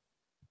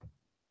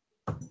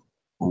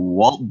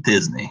 Walt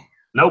Disney.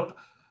 Nope.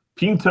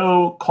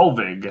 Pinto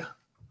Colvig.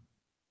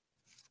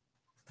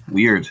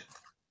 Weird.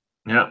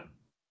 Yeah.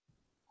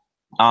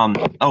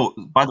 Oh,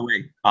 by the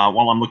way,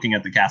 while I'm looking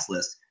at the cast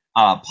list,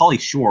 Pauly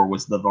Shore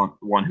was the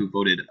one who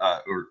voted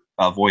or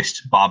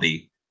voiced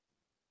Bobby.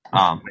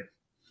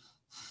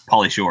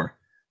 Pauly Shore.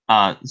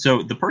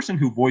 So the person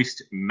who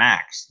voiced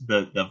Max,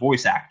 the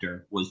voice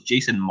actor, was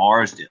Jason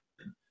Marsden.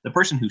 The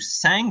person who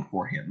sang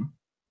for him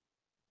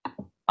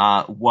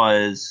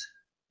was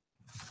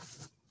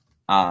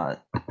a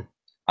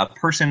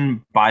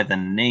person by the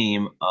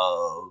name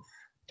of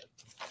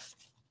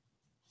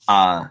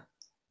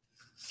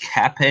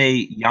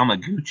Kappei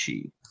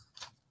Yamaguchi.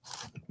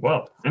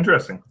 Well,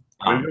 interesting.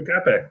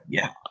 Kappei.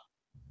 Yeah.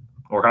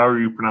 Or however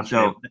you pronounce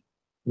your name.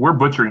 We're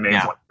butchering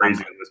names like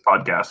crazy in this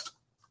podcast.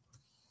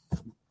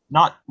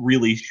 Not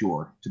really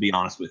sure, to be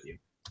honest with you.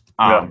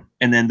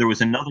 And then there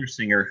was another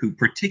singer who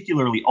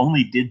particularly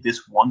only did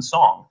this one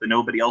song, the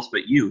Nobody Else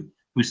But You,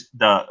 who's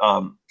the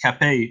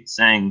Kappei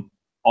sang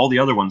all the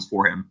other ones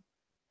for him.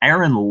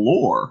 Aaron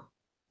Lohr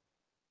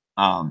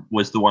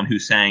was the one who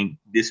sang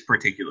this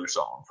particular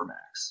song for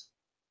Max.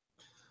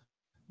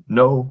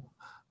 Nobody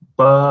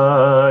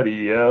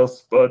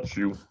else but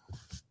you.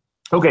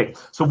 Okay,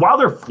 so while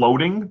they're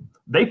floating,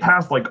 they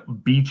pass like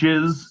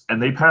beaches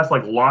and they pass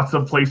like lots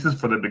of places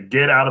for them to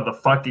get out of the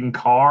fucking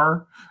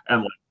car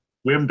and like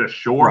swim to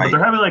shore. Right. But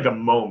they're having like a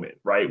moment,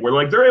 right, where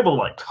like they're able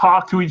to like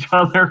talk to each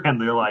other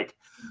and they're like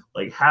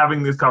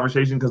having this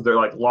conversation because they're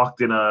like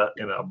locked in a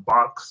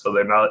box, so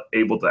they're not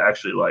able to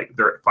actually like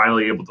they're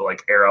finally able to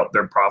like air out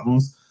their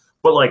problems.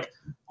 But like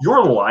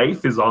your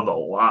life is on the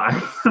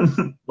line,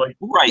 like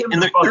right,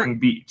 and they're fucking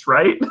beach,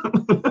 right?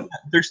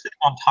 They're sitting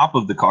on top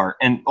of the car,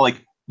 and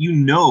like you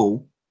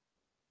know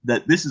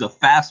that this is a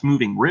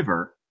fast-moving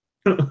river.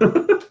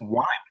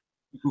 Why?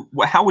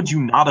 How would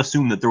you not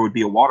assume that there would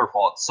be a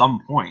waterfall at some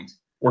point,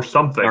 or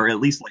something, or at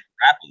least like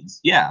rapids?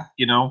 Yeah,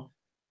 you know.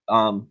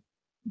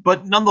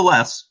 But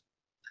nonetheless,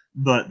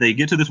 they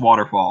get to this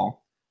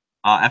waterfall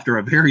after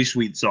a very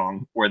sweet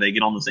song where they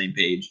get on the same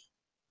page.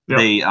 Yep.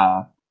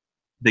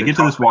 They get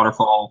to this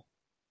waterfall.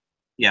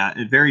 Yeah,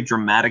 a very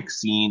dramatic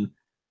scene.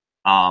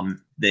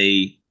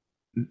 They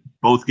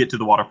both get to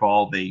the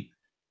waterfall. They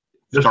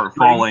start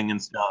falling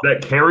and stuff.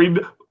 That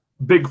carried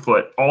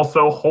Bigfoot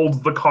also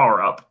holds the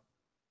car up.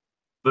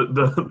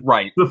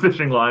 The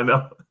fishing line.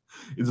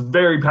 It's a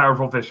very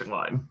powerful fishing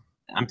line.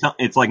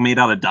 It's like made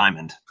out of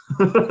diamond.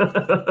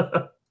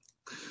 The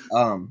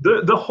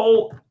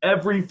whole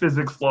every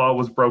physics law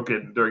was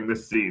broken during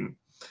this scene.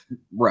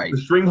 Right. The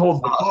string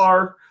holds the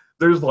car.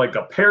 There's like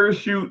a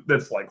parachute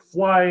that's like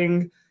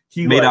flying.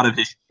 He made out of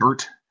his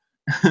shirt.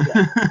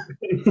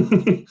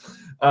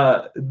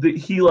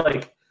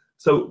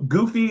 So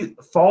Goofy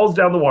falls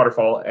down the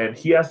waterfall and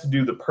he has to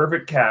do the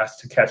perfect cast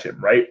to catch him,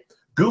 right?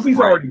 Goofy's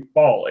already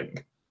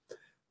falling.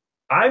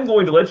 I'm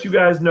going to let you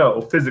guys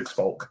know, physics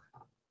folk,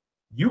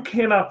 you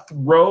cannot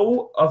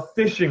throw a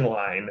fishing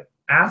line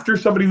after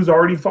somebody who's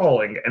already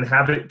falling and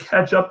have it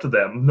catch up to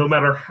them, no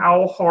matter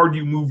how hard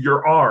you move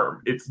your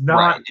arm. It's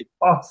not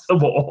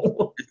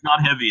possible. It's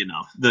not heavy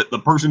enough. The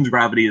person's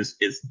gravity is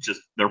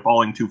just, they're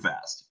falling too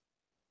fast.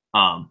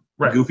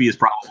 Goofy is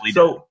probably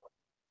dead.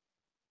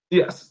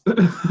 Yes.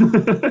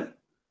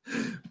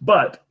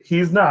 But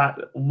he's not.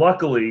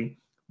 Luckily,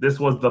 this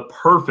was the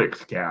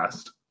perfect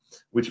cast,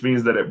 which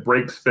means that it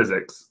breaks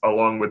physics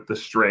along with the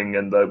string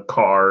and the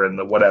car and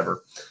the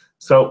whatever.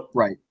 So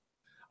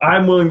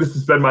I'm willing to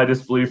suspend my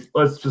disbelief.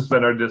 Let's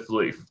suspend our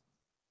disbelief.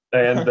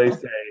 And they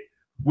say,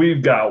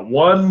 we've got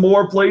one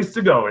more place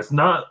to go. It's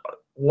not,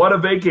 what a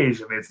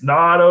vacation. It's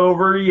not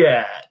over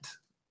yet.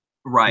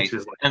 Right.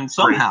 And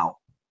somehow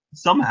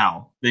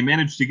they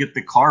managed to get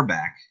the car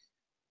back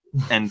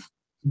and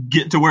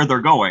get to where they're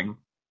going.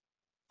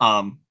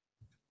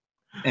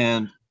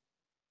 And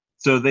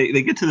so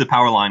they get to the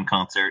Powerline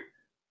concert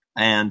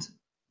and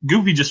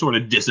Goofy just sort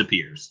of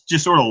disappears,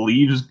 just sort of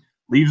leaves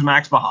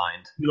Max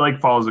behind. He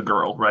like follows a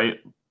girl, right?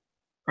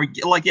 Or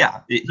like,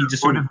 yeah, he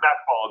just sort of Max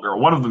follow a girl.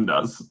 One of them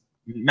does.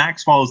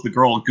 Max follows the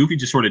girl and Goofy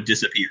just sort of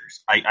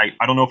disappears. I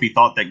don't know if he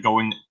thought that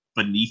going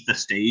beneath the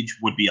stage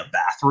would be a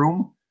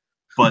bathroom,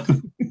 but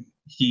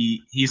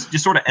he's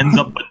just sort of ends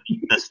up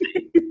beneath the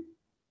stage.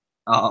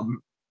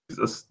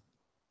 Jesus.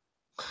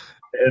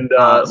 And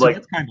so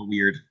that's kind of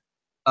weird.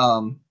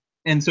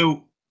 And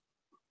so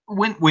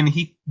when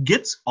he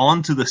gets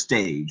onto the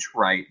stage,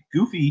 right,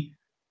 Goofy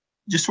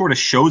just sort of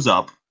shows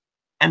up,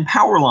 and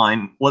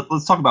Powerline.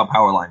 Let's talk about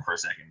Powerline for a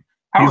second.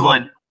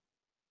 Powerline,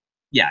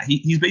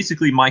 he's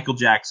basically Michael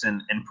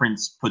Jackson and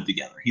Prince put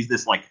together. He's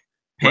this like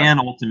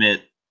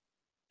ultimate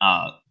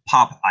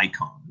pop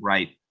icon,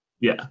 right?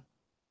 Yeah.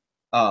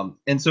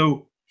 And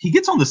so he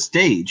gets on the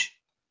stage,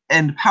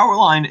 and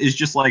Powerline is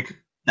just like,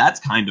 that's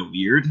kind of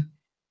weird,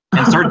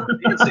 and starts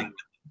dancing.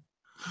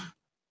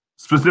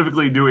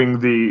 Specifically doing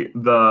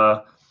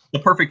the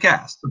perfect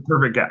cast. The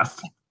perfect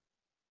cast.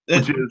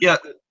 which is Yeah,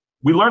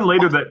 we learn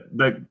later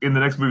that in the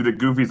next movie that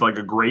Goofy's like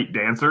a great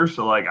dancer.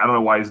 So like I don't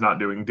know why he's not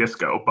doing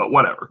disco, but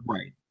whatever.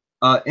 right.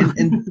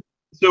 And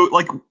so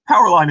like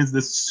Powerline is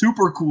this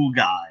super cool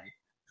guy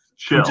who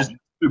Chill, just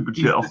super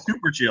he's chill.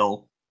 super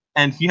chill,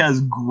 and he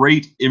has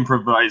great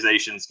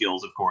improvisation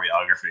skills of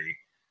choreography.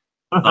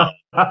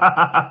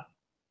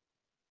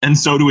 And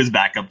so do his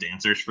backup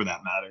dancers, for that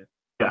matter.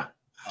 Yeah,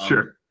 Um,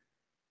 sure.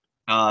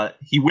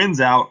 he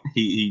wins out.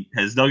 He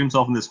has dug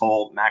himself in this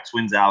hole. Max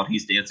wins out.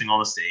 He's dancing on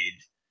the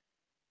stage.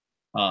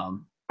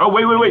 Um, Oh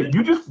and wait!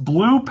 You just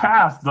blew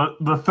past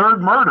the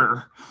third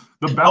murder.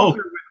 The oh,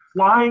 bouncer went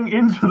flying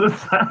into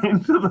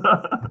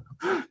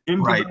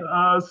right,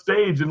 the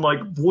stage and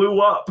like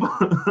blew up.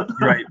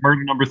 right.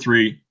 Murder number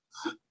 3.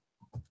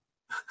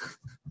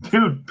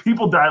 Dude,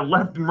 people die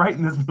left and right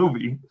in this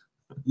movie.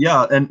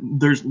 Yeah, and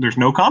there's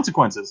no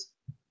consequences.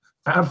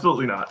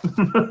 Absolutely not.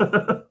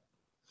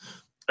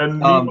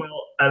 And Um,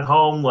 meanwhile, at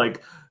home,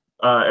 like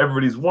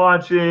everybody's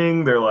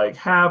watching, they're like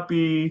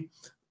happy.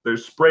 They're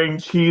spraying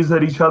cheese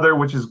at each other,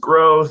 which is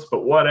gross,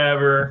 but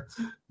whatever.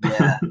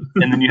 yeah,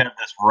 and then you have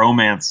this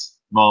romance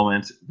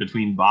moment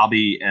between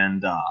Bobby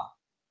and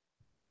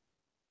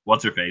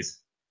what's her face,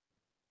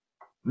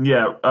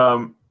 Yeah,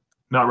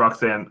 not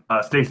Roxanne,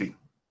 Stacy.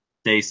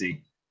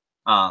 Stacy.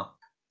 Uh,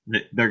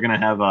 they're gonna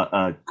have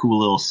a cool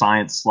little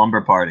science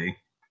slumber party.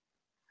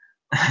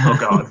 Oh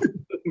God.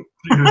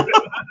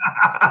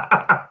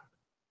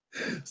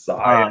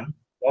 Science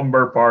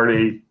lumber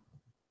party.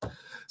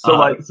 So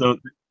like, so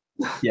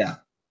yeah,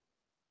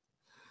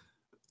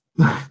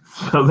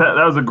 so that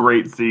was a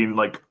great scene.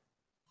 Like,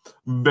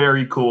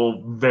 very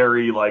cool,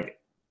 very like,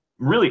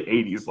 really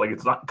 80s. Like,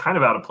 it's not kind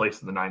of out of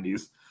place in the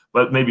 90s,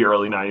 but maybe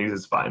early 90s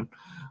is fine.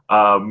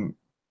 Um,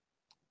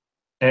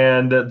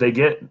 and they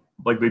get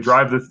like they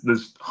drive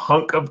this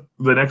hunk of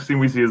the next thing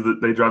we see is that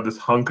they drive this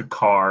hunk of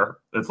car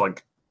that's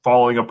like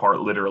falling apart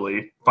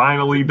literally,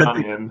 finally but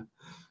they dying.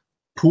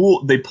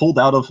 they pulled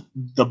out of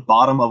the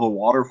bottom of a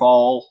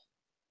waterfall.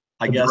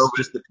 I And guess drove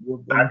just the two of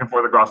it back them. and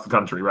forth across the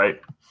country, right?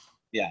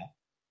 Yeah,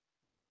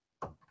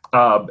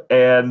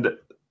 And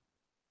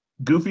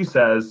Goofy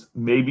says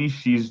maybe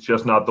she's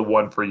just not the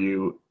one for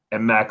you,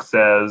 and Max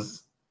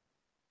says,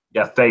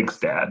 "Yeah, thanks,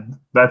 Dad.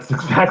 That's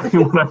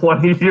exactly what I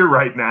want to hear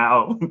right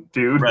now,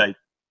 dude." right.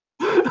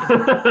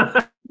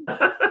 I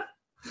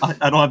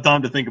don't have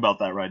time to think about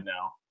that right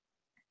now.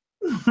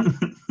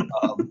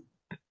 Um,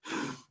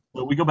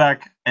 so we go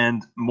back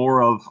and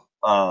more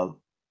of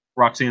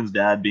Roxanne's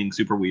dad being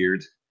super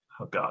weird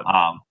Oh God.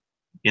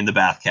 in the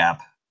bath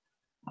cap.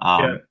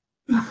 Yeah.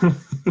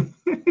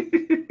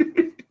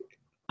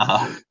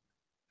 Uh,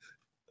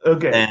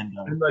 Okay. and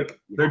And like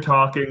they're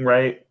talking,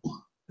 right?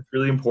 It's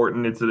really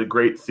important. It's a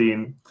great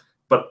scene.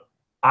 But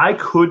I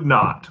could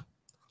not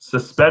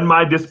suspend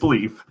my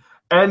disbelief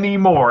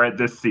anymore at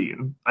this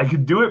scene. I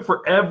could do it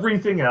for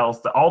everything else,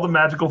 all the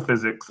magical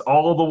physics,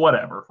 all of the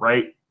whatever,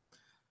 right?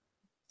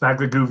 The fact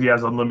that Goofy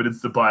has unlimited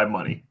supply of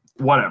money,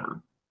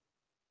 whatever.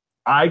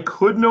 I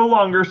could no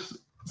longer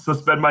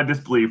suspend my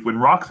disbelief when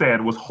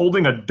Roxanne was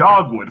holding a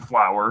dogwood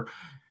flower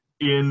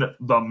in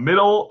the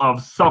middle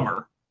of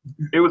summer.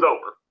 It was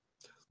over.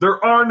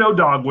 There are no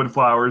dogwood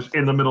flowers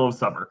in the middle of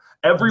summer.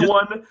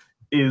 Everyone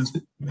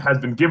has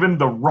been given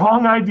the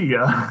wrong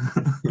idea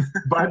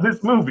by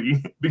this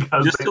movie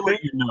because just they to let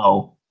think, you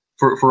know,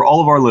 for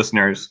all of our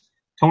listeners,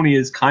 Tony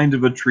is kind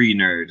of a tree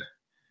nerd.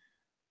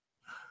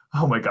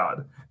 oh my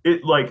God.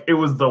 It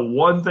was the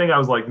one thing I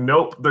was like,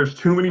 nope, there's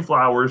too many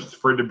flowers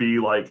for it to be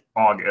like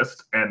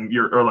August and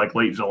you're or like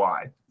late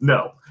July.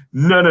 No.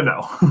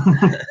 No.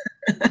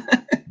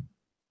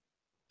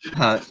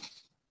 Uh,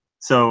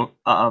 so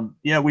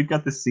yeah, we've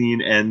got this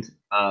scene, and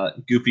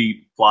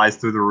Goofy flies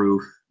through the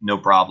roof, no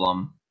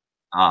problem.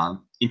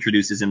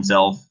 Introduces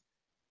himself,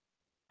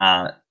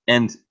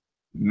 and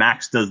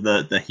Max does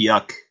the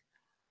yuck,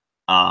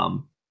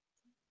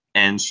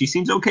 and she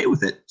seems okay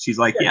with it. She's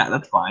like, Yeah, yeah,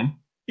 that's fine.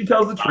 she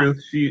tells the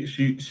truth.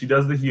 She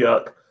does the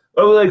yuck.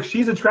 Oh, like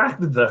she's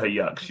attracted to the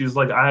yuck. She's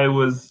like, I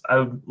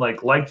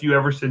like liked you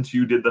ever since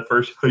you did the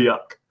first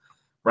yuck,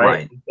 right?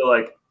 Right. So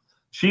like,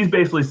 she's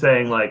basically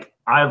saying like,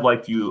 I've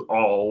liked you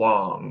all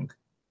along,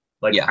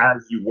 like Yeah.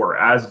 as you were,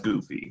 as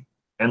Goofy,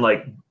 and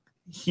like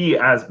he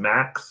as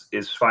Max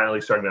is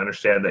finally starting to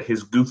understand that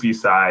his Goofy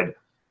side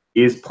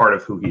is part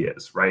of who he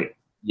is, right?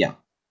 Yeah.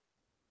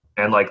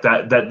 And like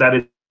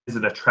that is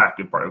an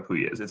attractive part of who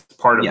he is. It's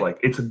part of Yeah. like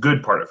it's a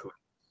good part of who he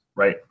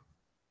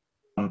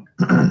is,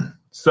 right?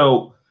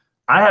 So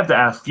I have to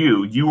ask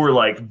you, you were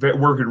like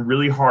working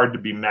really hard to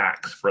be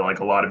Max for like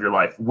a lot of your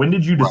life. When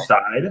did you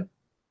decide?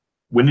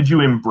 When did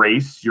you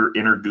embrace your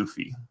inner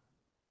Goofy?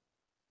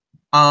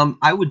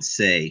 I would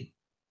say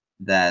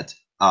that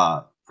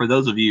for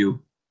those of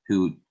you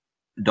who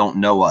don't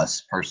know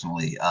us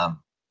personally,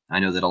 I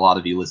know that a lot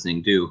of you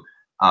listening do.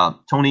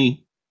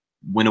 Tony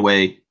went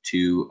away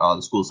to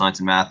the School of Science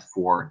and Math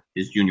for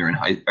his junior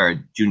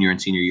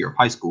and senior year of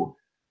high school,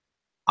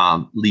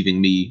 leaving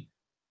me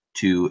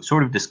to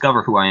sort of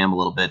discover who I am a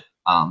little bit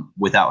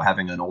without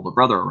having an older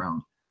brother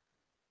around.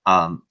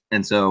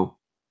 And so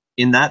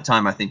in that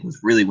time, I think was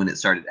really when it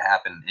started to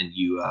happen, and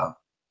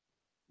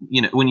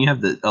when you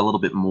have a little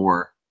bit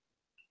more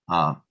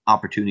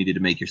opportunity to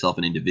make yourself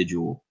an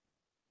individual,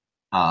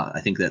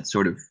 I think that's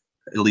sort of,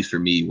 at least for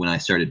me, when I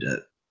started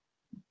to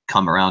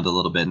come around a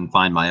little bit and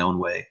find my own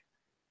way,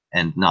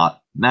 and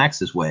not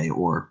Max's way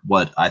or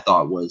what I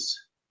thought was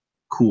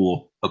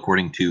cool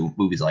according to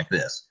movies like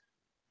this.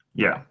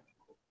 Yeah.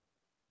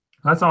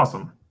 That's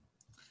awesome.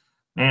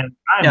 And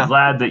I'm Yeah.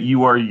 glad that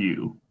you are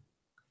you.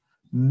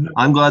 No,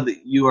 I'm glad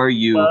that you are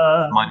you,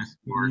 minus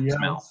your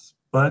smell.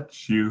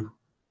 But you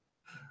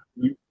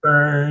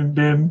turned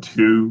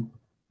into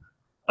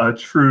a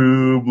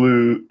true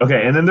blue.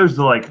 Okay, and then there's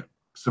the like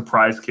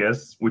surprise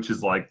kiss, which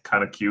is like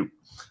kind of cute,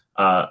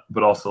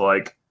 but also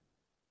like,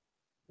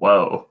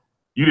 whoa,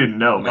 you didn't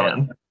know,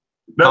 man.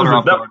 That was an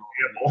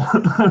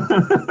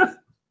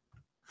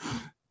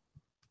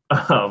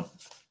example.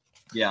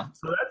 Yeah.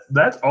 So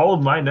that's all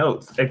of my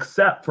notes,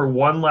 except for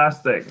one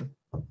last thing.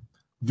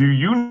 Do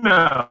you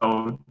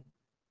know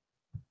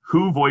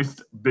who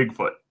voiced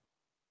Bigfoot?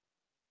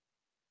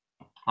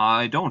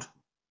 I don't.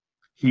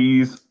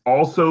 He's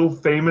also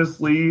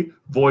famously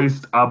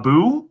voiced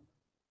Abu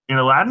in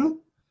Aladdin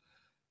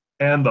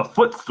and the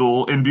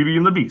Footstool in Beauty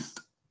and the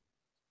Beast.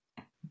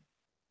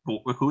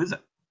 Who is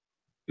it?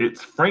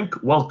 It's Frank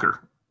Welker.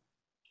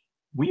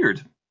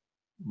 Weird.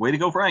 Way to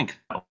go, Frank.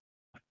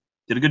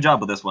 Did a good job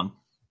with this one.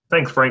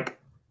 Thanks, Frank.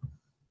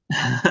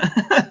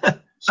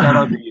 Shout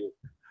out to you.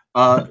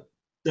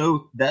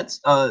 So that's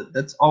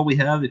all we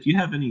have. If you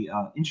have any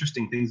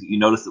interesting things that you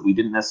noticed that we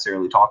didn't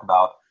necessarily talk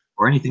about,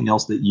 or anything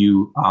else that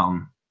you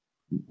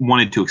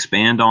wanted to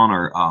expand on,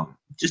 or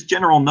just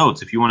general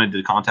notes, if you wanted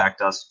to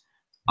contact us,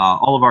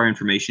 all of our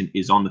information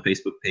is on the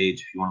Facebook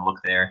page. If you want to look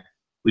there,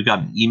 we've got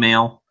an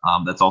email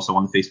that's also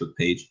on the Facebook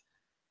page,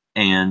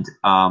 and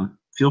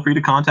feel free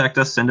to contact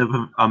us. Send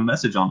a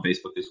message on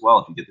Facebook as well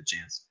if you get the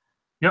chance.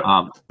 Yep.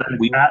 That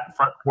is at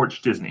Front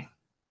Porch Disney.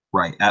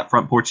 Right, at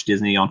Front Porch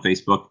Disney on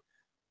Facebook.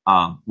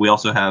 We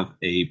also have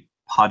a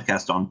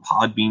podcast on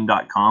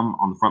podbean.com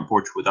on the Front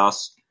Porch with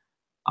us.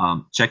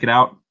 Check it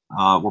out.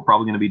 We're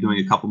probably going to be doing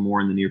a couple more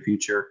in the near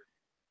future,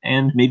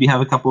 and maybe have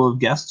a couple of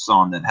guests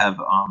on that have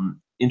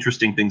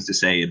interesting things to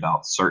say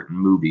about certain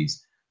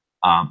movies.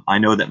 I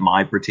know that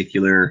my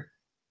particular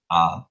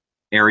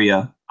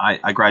area,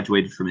 I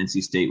graduated from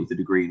NC State with a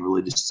degree in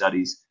religious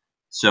studies.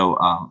 So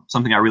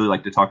something I really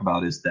like to talk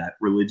about is that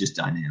religious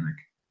dynamic.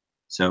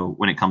 So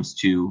when it comes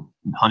to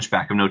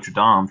Hunchback of Notre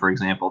Dame, for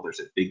example, there's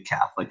a big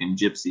Catholic and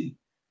Gypsy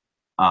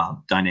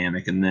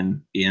dynamic. And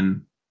then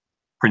in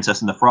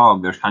Princess and the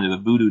Frog, there's kind of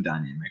a voodoo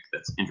dynamic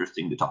that's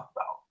interesting to talk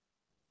about.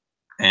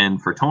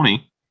 And for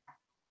Tony.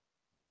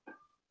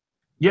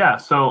 Yeah,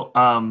 so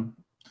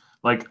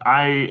like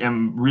I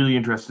am really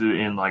interested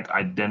in like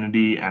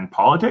identity and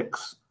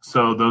politics.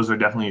 So those are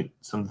definitely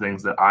some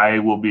things that I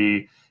will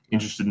be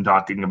interested in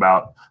talking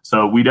about.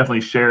 So we definitely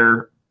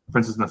share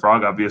Princess and the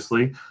Frog,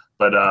 obviously,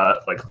 but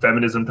like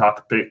feminism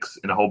topics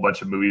in a whole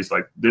bunch of movies.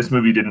 Like this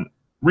movie didn't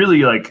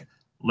really like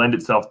lend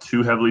itself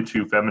too heavily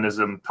to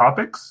feminism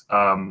topics,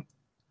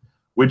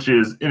 which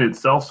is in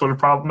itself sort of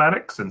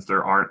problematic since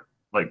there aren't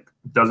like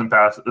it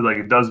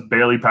does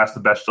barely pass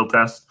the Bechdel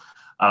test.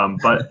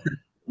 But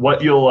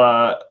what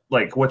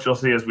you'll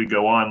see as we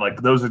go on,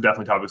 like those are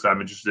definitely topics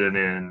I'm interested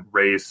in: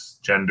 race,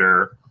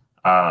 gender,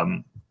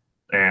 and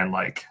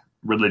like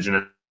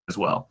religion as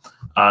well.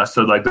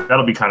 So like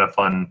that'll be kind of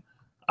fun.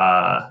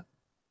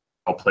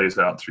 How plays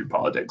out through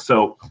politics.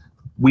 So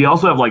we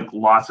also have like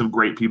lots of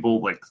great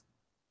people like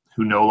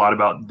who know a lot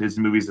about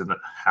Disney movies and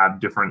have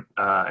different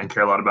and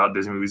care a lot about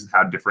Disney movies and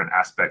have different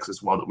aspects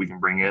as well that we can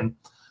bring in.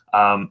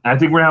 And I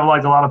think we're gonna have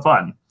like a lot of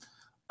fun.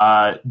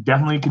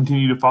 Definitely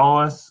continue to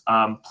follow us.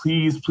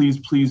 Please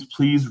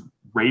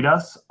rate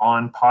us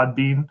on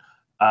Podbean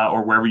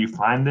or wherever you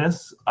find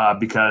this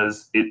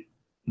because it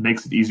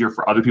makes it easier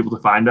for other people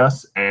to find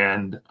us,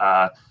 and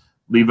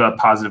leave a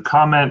positive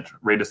comment,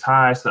 rate us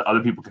high so that other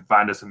people can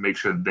find us and make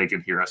sure that they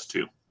can hear us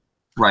too.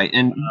 Right,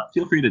 and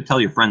feel free to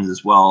tell your friends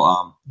as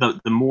well.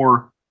 The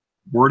more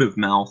word of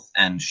mouth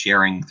and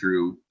sharing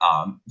through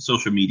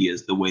social media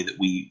is the way that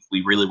we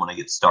really want to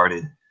get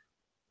started.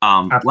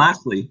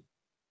 Lastly,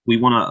 we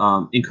want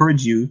to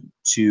encourage you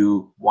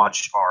to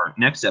watch our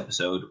next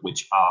episode,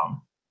 which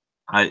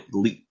I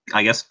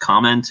guess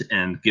comment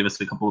and give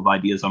us a couple of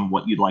ideas on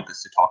what you'd like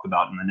us to talk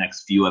about in the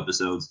next few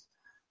episodes.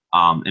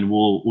 And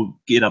we'll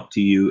get up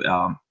to you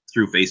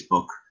through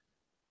Facebook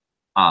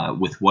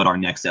with what our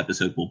next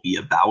episode will be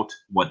about,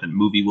 what the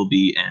movie will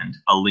be, and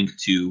a link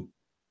to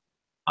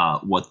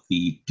what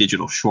the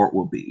digital short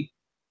will be.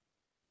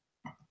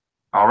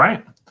 All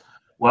right.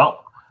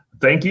 Well,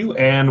 thank you.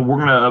 And we're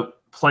going to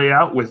play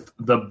out with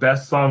the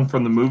best song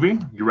from the movie.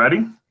 You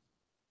ready?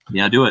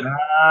 Yeah, do it.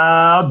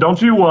 Don't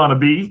you want to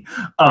be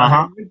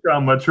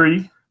from a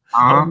tree?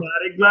 I'm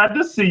mighty glad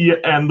to see you,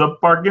 and the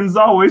parking's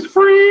always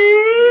free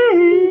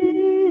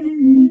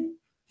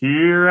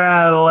here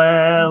at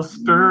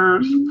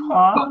Lester's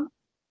Some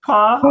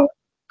Park.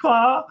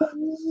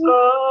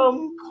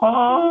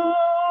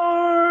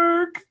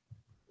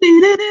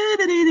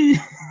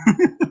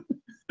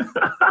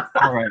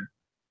 All right.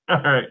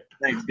 All right.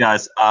 Thanks,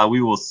 guys.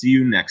 We will see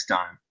you next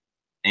time.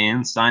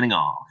 And signing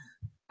off.